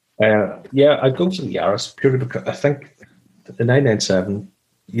 Yeah, I'd go for the Yaris purely because I think the 997,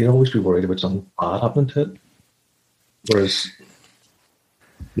 you'd always be worried about something bad happening to it. Whereas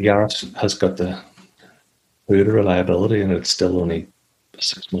the Yaris has got the good reliability and it's still only a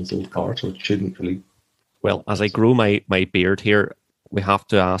 6-month-old car, so it shouldn't really. Well, as I grow my beard here, we have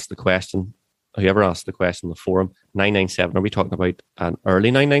to ask the question. Whoever asked the question in the forum, 997, are we talking about an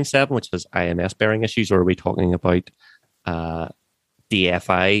early 997, which has IMS bearing issues, or are we talking about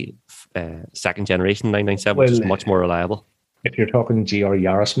DFI second generation 997, which is much more reliable? If you're talking GR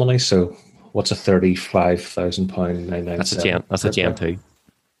Yaris money, so what's a £35,000 997? That's a Gen 2.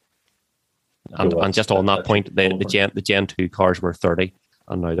 And just on that point, the Gen 2 cars were 30,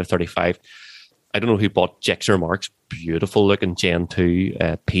 and now they're 35. I don't know who bought Gixxer Mark's beautiful looking Gen 2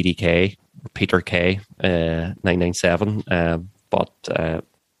 PDK, Peter K 997, but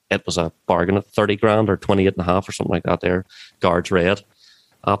it was a bargain at 30 grand or 28.5 or something like that there. Guards red.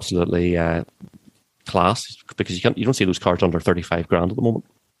 Absolutely class, because you don't see those cars under 35 grand at the moment.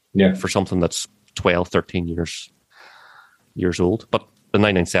 Yeah. For something that's 12, 13 years old. But the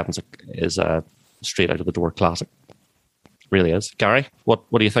 997 is a straight out of the door classic. It really is. Gary, what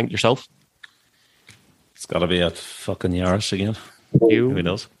do you think yourself? It's got to be a fucking Yaris again. Who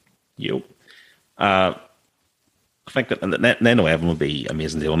knows? I think that the 911 would be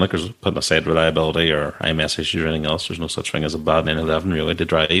amazing to own, because putting aside reliability or IMS issues or anything else, there's no such thing as a bad 911 really to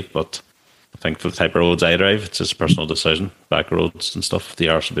drive. But I think for the type of roads I drive, it's just a personal decision. Back roads and stuff, the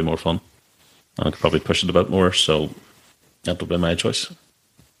Yaris would be more fun. I could probably push it a bit more, so that would be my choice.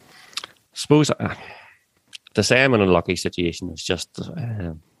 I suppose to say I'm in a lucky situation is just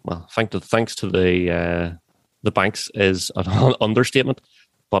thanks to the banks is an understatement.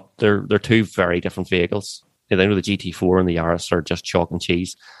 But they're two very different vehicles. I know the GT4 and the Yaris are just chalk and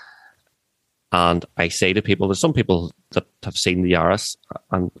cheese. And I say to people, there's some people that have seen the Yaris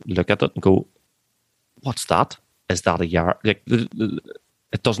and look at it and go, "What's that? Is that a Yaris?" Like,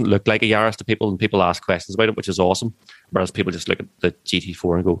 it doesn't look like a Yaris to people, and people ask questions about it, which is awesome. Whereas people just look at the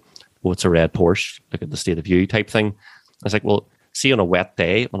GT4 and go, "Oh, it's a red Porsche. Look at the state of view type thing." It's like, well, see on a wet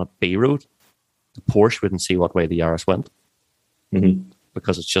day on a B road, the Porsche wouldn't see what way the Yaris went. Mm-hmm.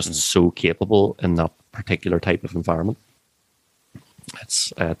 Because it's just so capable in that particular type of environment.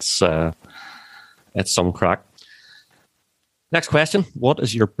 It's some crack. Next question. What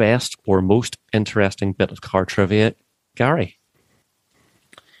is your best or most interesting bit of car trivia, Gary?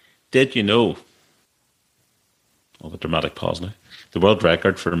 Did you know, the dramatic pause now, the world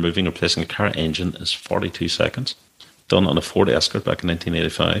record for removing or replacing a car engine is 42 seconds, done on a Ford Escort back in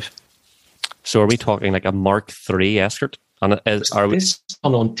 1985. So are we talking like a Mark III Escort? And this on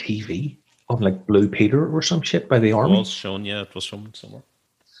TV on like Blue Peter or some shit by the Army? It was shown, yeah, it was shown somewhere.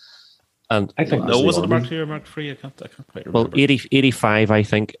 And I think was it a Mark II or Mark III? I can't quite remember. Well, 85 I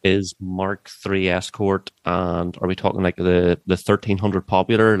think is Mark III Escort, and are we talking like the 1300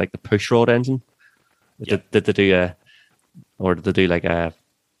 Popular, like the pushrod engine? Yeah. Did they do like an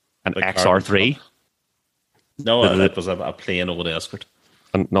XR3? No, it was a plain old Escort.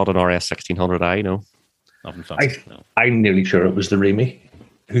 And not an RS 1600i, no. I'm nearly sure it was the Remy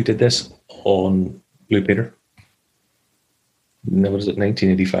who did this on Blue Peter. No, was it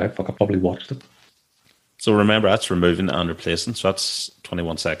 1985? Fuck, I probably watched it. So remember, that's removing and replacing. So that's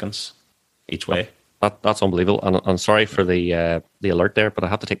 21 seconds each way. That's unbelievable. And I'm sorry for the alert there, but I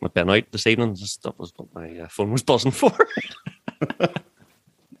had to take my bin out this evening. That was what my phone was buzzing for. The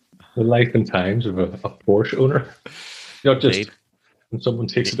life and times of a Porsche owner. Not just... Indeed. And someone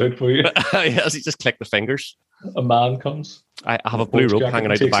takes it out for you. Yes, you just click the fingers. A man comes. I have a blue rope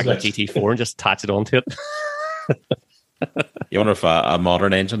hanging out the back of the GT4 and just attach it onto it. You wonder if a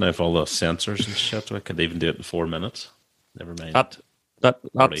modern engine, if all the sensors and shit, we could even do it in 4 minutes. Never mind.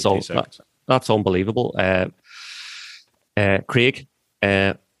 That's unbelievable. Craig,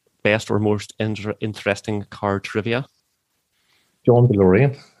 best or most interesting car trivia? John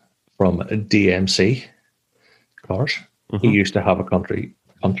DeLorean from DMC Cars. He used to have a country.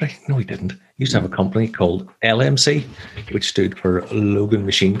 No, he didn't. He used to have a company called LMC, which stood for Logan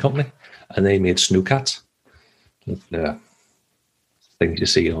Machine Company, and they made snowcats. Things you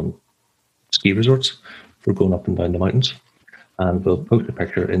see on ski resorts for going up and down the mountains. And we'll post a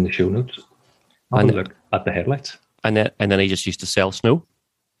picture in the show notes. Have a look at the headlights. And then he just used to sell snow.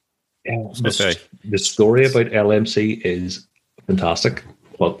 Yeah, the story about LMC is fantastic.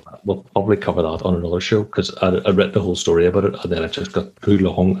 Well, we'll probably cover that on another show because I read the whole story about it and then it just got too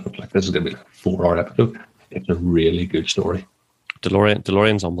long. And I was like, this is going to be like a 4-hour episode. It's a really good story.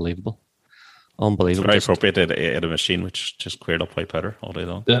 DeLorean's unbelievable. Unbelievable. Very appropriate at a machine which just cleared up white powder all day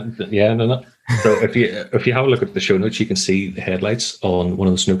long. Yeah, no. So if you have a look at the show notes, you can see the headlights on one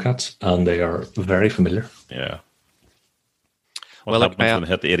of the snowcats, and they are very familiar. Yeah. What happens when they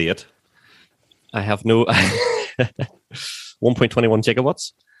hit the idiot? I have no 1.21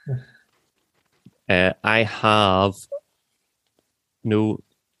 gigawatts. I have no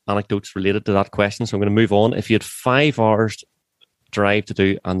anecdotes related to that question, so I'm going to move on. If you had 5 hours drive to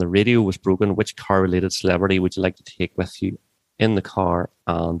do and the radio was broken, which car related celebrity would you like to take with you in the car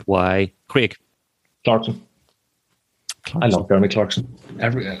and why? Craig. Clarkson. I love Jeremy Clarkson.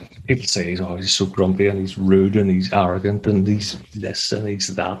 People say he's so grumpy and he's rude and he's arrogant and he's this and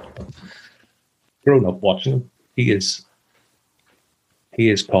he's that. Growing up watching him, he is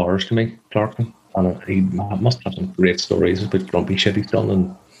cars to me, Clarkson, and he must have some great stories about grumpy shit he's done,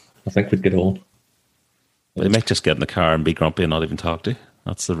 and I think we'd get on. Well, he might just get in the car and be grumpy and not even talk to you.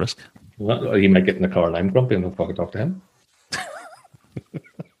 That's the risk. Well, he might get in the car and I'm grumpy and I'll fucking talk to him.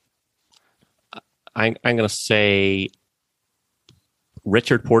 I'm going to say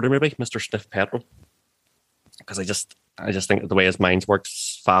Richard Porter, maybe Mr. Sniff Petrol, because I just think the way his mind works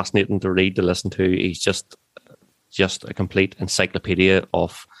is fascinating to read, to listen to. He's just a complete encyclopedia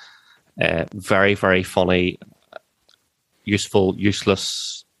of very, very funny, useful,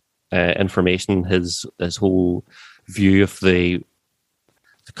 useless information. His whole view of the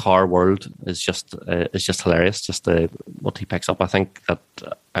car world is just hilarious. Just what he picks up. I think that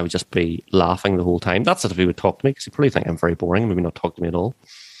I would just be laughing the whole time. That's if he would talk to me, because he'd probably think I'm very boring, maybe not talk to me at all.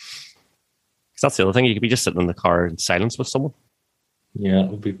 Because that's the other thing. You could be just sitting in the car in silence with someone. Yeah, it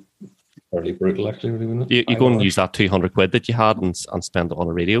would be fairly brutal, actually. Wouldn't it? You go and use that 200 quid that you had and spend it on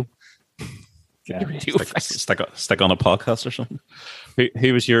a radio. Yeah. Stick on a podcast or something.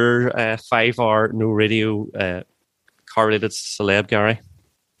 Who was your 5-hour no radio car related celeb, Gary?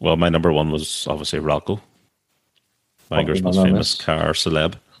 Well, my number one was obviously Rocco, Bangor's most famous car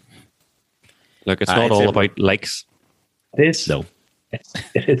celeb. Look, it's not all about likes. It is. No.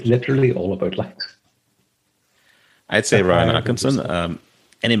 It is literally all about likes. I'd say Ryan Atkinson.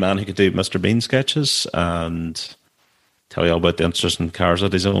 Any man who could do Mr. Bean sketches and tell you all about the interesting cars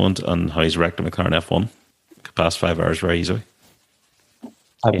that he's owned and how he's wrecked a McLaren F1. Could pass 5 hours very easily.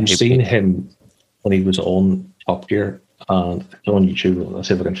 I've seen him when he was on Top Gear, and it's on YouTube. I'll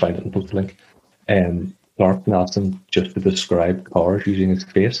see if I can find it and post the link. Clarkson asked him just to describe cars using his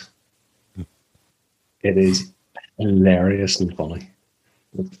face. It is hilariously funny.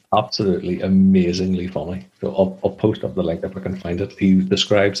 It's absolutely amazingly funny. So I'll post up the link if I can find it. He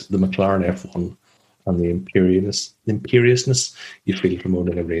describes the McLaren F1 and the imperiousness you feel from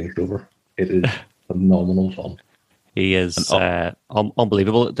owning a Range Rover. It is phenomenal fun. He is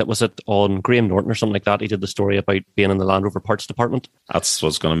unbelievable. That was it on Graham Norton or something like that. He did the story about being in the Land Rover parts department. That's what I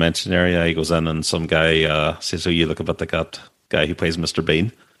was going to mention there. Yeah, he goes in and some guy says, "Oh, you look a bit like that guy who plays Mr.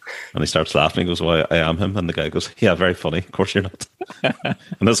 Bean." And he starts laughing. He goes, "Well, I am him." And the guy goes, "Yeah, very funny. Of course you're not."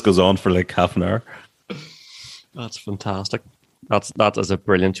 And this goes on for like half an hour. That's fantastic. That is a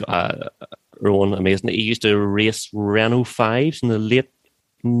brilliant Rowan, amazing. He used to race Renault 5s in the late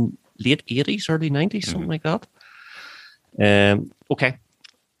 80s, early 90s, something like that. Okay.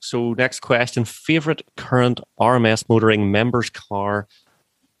 So next question. Favorite current RMS Motoring members car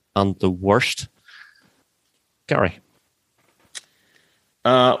and the worst? Gary.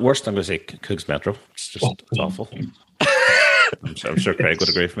 Worst, I'm going to say Cougs Metro. It's awful. I'm sure Craig would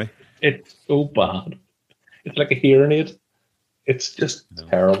agree with me. It's so bad. It's like a hearing aid. It's just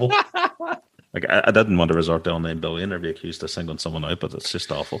terrible. Like I didn't want to resort to $9 billion or be accused of singling someone out, but it's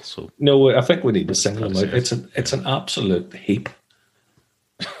just awful. So no, I think we need to single them out. It's an absolute heap.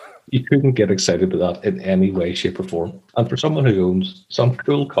 You couldn't get excited about that in any way, shape, or form. And for someone who owns some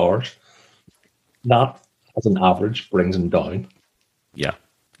cool cars, that as an average brings him down. Yeah,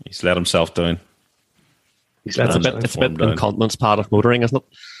 he's let himself down. It's a bit incontinence part of motoring, isn't it?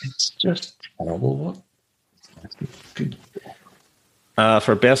 It's just terrible. What?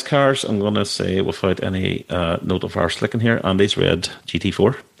 For best cars, I'm going to say, without any note of our slicking here, Andy's red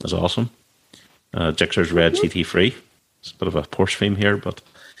GT4 is awesome. Gixxer's red GT3. It's a bit of a Porsche theme here, but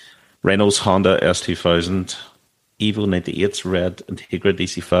Renault's Honda S2000, Evo 98's red Integra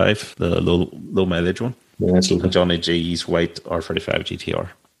DC5, the low mileage one, and Johnny G's white R35 GTR.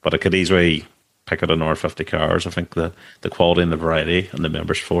 But I could easily pick out an R50 cars. I think the quality and the variety and the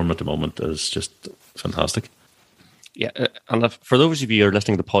members forum at the moment is just fantastic. Yeah, and for those of you who are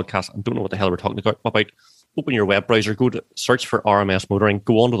listening to the podcast and don't know what the hell we're talking about, open your web browser, go to search for RMS Motoring,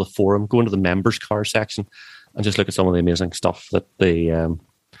 go onto the forum, go into the members car section, and just look at some of the amazing stuff that the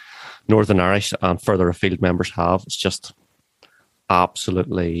Northern Irish and further afield members have. It's just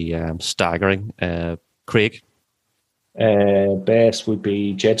absolutely staggering. Craig? Best would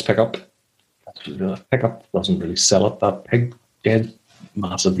be Jed's pickup. The pickup doesn't really sell it. That big Jed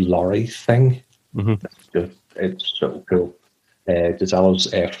massive lorry thing. Mm-hmm. It's so cool. Gisello's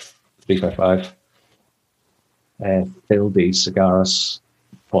F355. Phil D. Cigaris.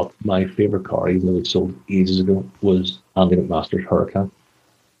 But my favourite car, even though it sold ages ago, was Andy McMaster's Huracan.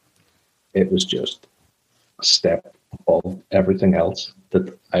 It was just a step above everything else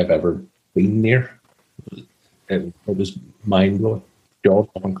that I've ever been near. It was mind-blowing.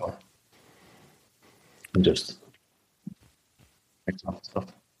 Jaw-dropping car. And just excellent stuff.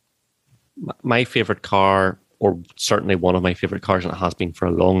 My favourite car, or certainly one of my favourite cars, and it has been for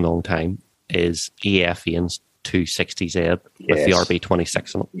a long, long time, is EF Ian's 260Z with the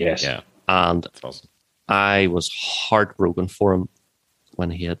RB26 on it. Yes. Yeah. And awesome. I was heartbroken for him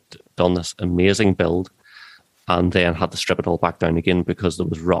when he had done this amazing build and then had to strip it all back down again because there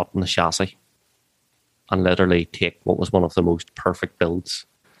was rot in the chassis, and literally take what was one of the most perfect builds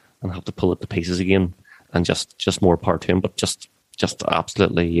and have to pull it to pieces again. And just more power to him, but just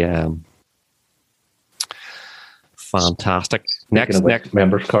absolutely fantastic. Next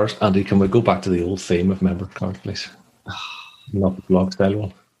members cars. Andy, can we go back to the old theme of member cars, please? Not the blog style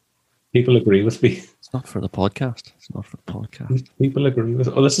one. People agree with me. It's not for the podcast. It's not for the podcast. People agree with.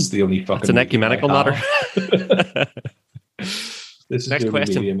 Oh, this is the only fucking. It's an ecumenical matter. This is next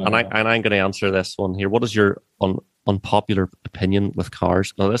question, and I'm going to answer this one here. What is your unpopular opinion with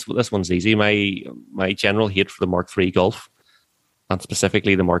cars? Now, this one's easy. My general hate for the Mark III Golf, and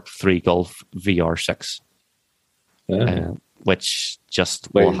specifically the Mark III Golf VR6, which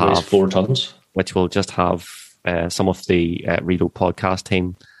just will have 4 tons. Which will just have some of the Redo podcast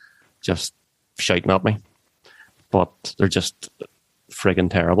team just shouting at me, but they're just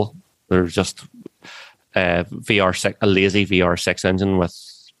friggin' terrible. They're just VR6, a lazy VR6 engine with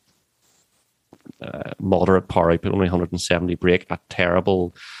moderate power output, only 170 brake, a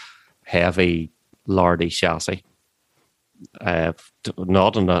terrible, heavy, lardy chassis. Not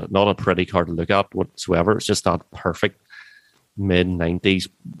a pretty car to look at whatsoever. It's just that perfect mid-90s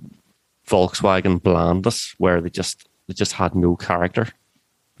Volkswagen blandness where they just had no character.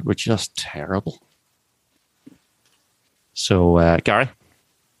 They were just terrible. So, Gary?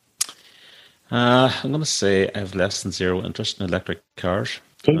 I'm going to say I have less than zero interest in electric cars.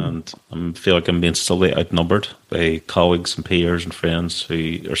 And I feel like I'm being slowly outnumbered by colleagues and peers and friends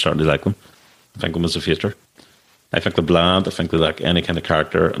who are starting to like them. I think them as the future. I think they're bland. I think they lack any kind of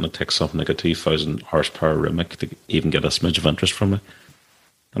character, and it takes something like a 2,000 horsepower Rimac to even get a smidge of interest from me.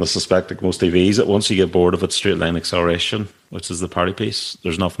 And I suspect, like most EVs, that once you get bored of its straight line acceleration, which is the party piece,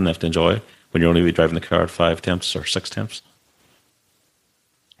 there's nothing left to enjoy when you're only driving the car at 5 temps or 6 temps.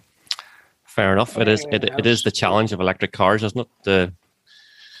 Fair enough. It is the challenge of electric cars, isn't it?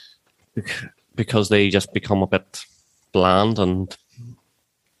 Because they just become a bit bland, and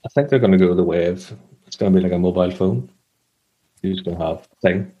I think they're going to go the way of it's going to be like a mobile phone. You're just going to have a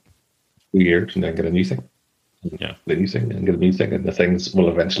thing 2 years and then get a new thing. Yeah, the new thing and get a new thing, and the things will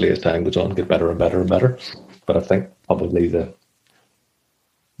eventually, as time goes on, get better and better and better. But I think probably the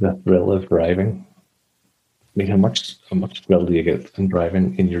thrill of driving. I mean, how much thrill do you get from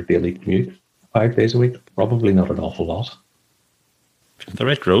driving in your daily commute 5 days a week? Probably not an awful lot. The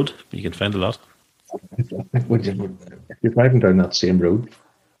right road, you can find a lot. I think if you're driving down that same road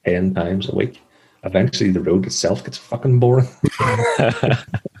 10 times a week, eventually the road itself gets fucking boring. And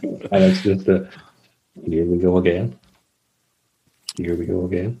it's just here we go again. Here we go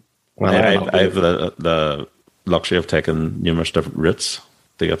again. Well, I have the luxury of taking numerous different routes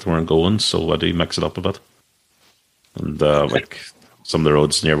to get to where I'm going, so I do mix it up a bit. And like some of the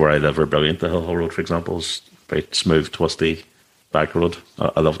roads near where I live are brilliant. The Hill Road, for example, is very smooth, twisty back road.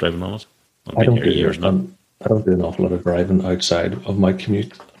 I love driving on it. I don't do an awful lot of driving outside of my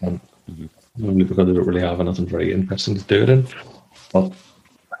commute, only because I don't really have anything very interesting to do it in. But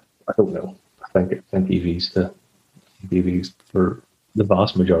I don't know. I think EVs for the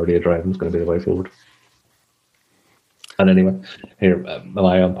vast majority of driving is going to be the way forward. And anyway, here,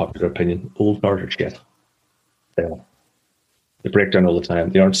 my unpopular opinion: old cars are shit. They are. They break down all the time.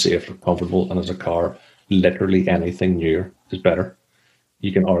 They aren't safe or comfortable. And as a car, literally anything newer is better.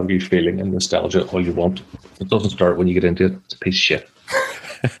 You can argue feeling and nostalgia all you want. It doesn't start when you get into it. It's a piece of shit.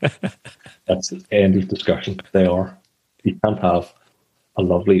 That's the end of discussion. They are. You can't have a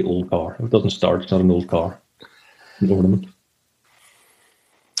lovely old car. If it doesn't start, it's not an old car. It's an ornament.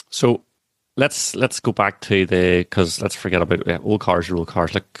 So let's go back to because let's forget about old cars are old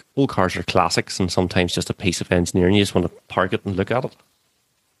cars. Like old cars are classics and sometimes just a piece of engineering. You just want to park it and look at it.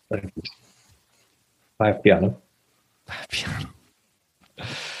 Five piano. Piano.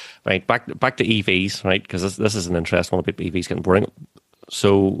 Right, back to EVs, right? Because this is an interesting one about EVs getting boring.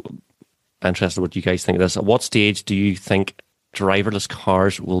 So interested what you guys think of this. At what stage do you think driverless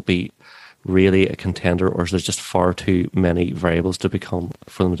cars will be really a contender, or is there just far too many variables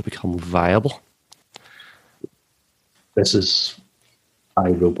for them to become viable? This is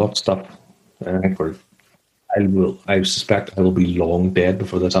iRobot stuff. I suspect I will be long dead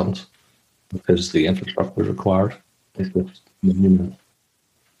before this happens because the infrastructure required is just minimal.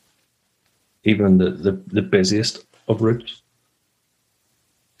 Even the busiest of routes,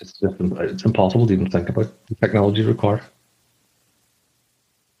 it's impossible to even think about the technology required.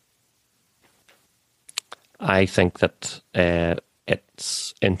 I think that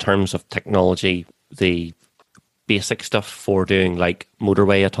it's, in terms of technology, the basic stuff for doing like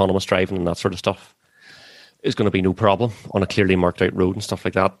motorway autonomous driving and that sort of stuff is going to be no problem on a clearly marked out road and stuff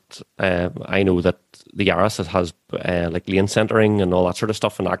like that. I know that the Yaris has like lane centering and all that sort of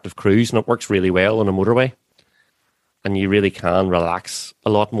stuff and active cruise, and it works really well on a motorway. And you really can relax a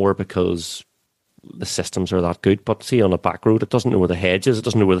lot more because the systems are that good. But see, on a back road, it doesn't know where the hedge is. It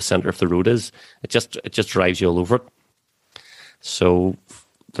doesn't know where the center of the road is. It just drives you all over it. So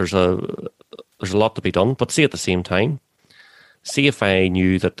there's a lot to be done. But see, at the same time, see if I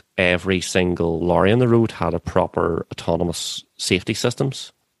knew that every single lorry on the road had a proper autonomous safety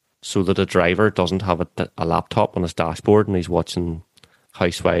systems, so that a driver doesn't have a laptop on his dashboard and he's watching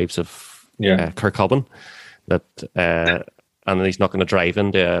Housewives of Kirkcalban, and he's not going to drive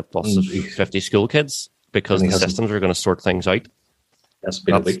into a bus of 50 school kids because the systems are going to sort things out. That's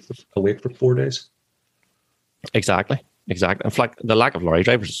been awake for 4 days. Exactly. In fact, the lack of lorry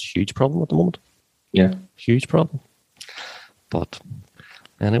drivers is a huge problem at the moment. Yeah. Huge problem. But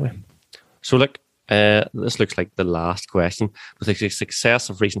anyway, so look, this looks like the last question. With the success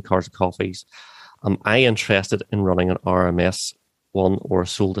of recent Cars and Coffees, am I interested in running an RMS one or a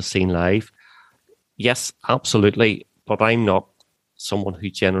Soul to Scene Live? Yes, absolutely. But I'm not someone who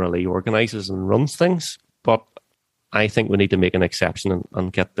generally organises and runs things. But I think we need to make an exception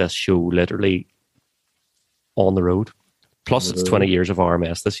and get this show literally on the road. Plus, it's 20 years of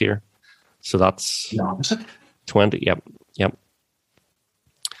RMS this year. So that's 20. Yep.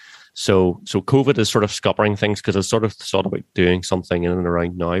 So COVID is sort of scuppering things because I sort of thought about doing something in and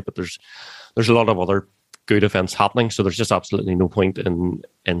around now, but there's a lot of other good events happening. So there's just absolutely no point in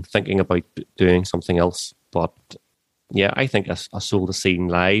thinking about doing something else. But yeah, I think a Soul to Scene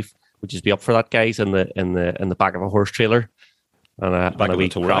Live would just be up for that, guys, in the back of a horse trailer and a wee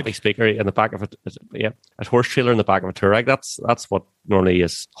crappy speaker in the back of a horse trailer in the back of a Touareg. That's what normally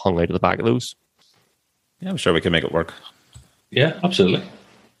is hung out of the back of those. Yeah, I'm sure we can make it work. Yeah, absolutely.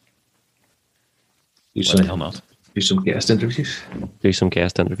 Do some guest interviews.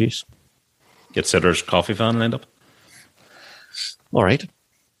 Get Sitter's coffee van lined up. All right.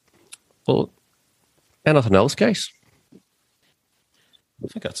 Well, anything else, guys? I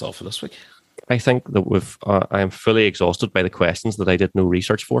think that's all for this week. I think that I am fully exhausted by the questions that I did no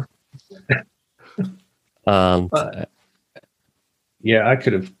research for. And yeah, I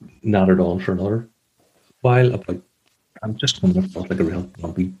could have nattered on for another while. But I'm just coming across like a real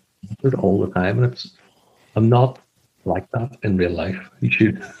grumpy all the time, and I'm not like that in real life.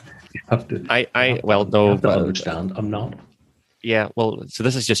 You have to. Understand. I'm not. Yeah, well, so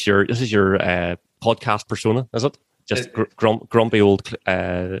this is your podcast persona, is it? Just grumpy old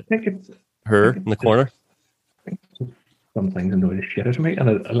her in the corner. Some things annoy the shit out of me,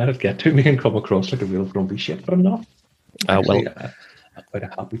 and I let it get to me and come across like a real grumpy shit, but I'm not. Quite a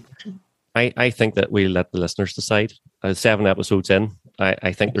happy person. I think that we let the listeners decide. 7 episodes in,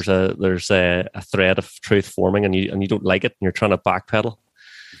 I think there's a thread of truth forming, and you don't like it, and you're trying to backpedal.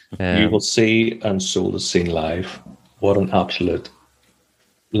 You will see and Soul to Scene Live what an absolute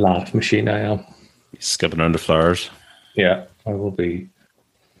laugh machine I am. Skipping around the flowers. Yeah, I will be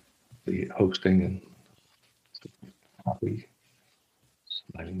hosting and happy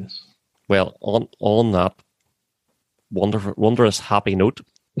smiliness. Well, on that wondrous happy note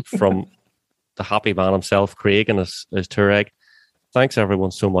from the happy man himself, Craig, and his tour egg. Thanks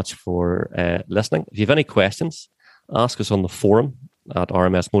everyone so much for listening. If you have any questions, ask us on the forum at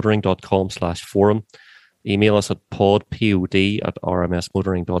rmsmotoring.com/forum. Email us at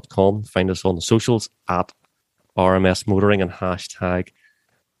pod@rmsmotoring.com. Find us on the socials at rmsmotoring and hashtag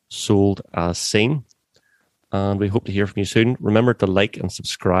sold as seen. And we hope to hear from you soon. Remember to like and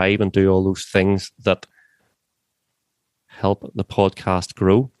subscribe and do all those things that help the podcast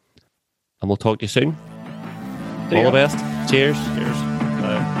grow. And we'll talk to you soon. All the best. Cheers. Cheers.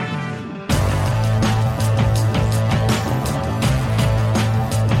 Bye.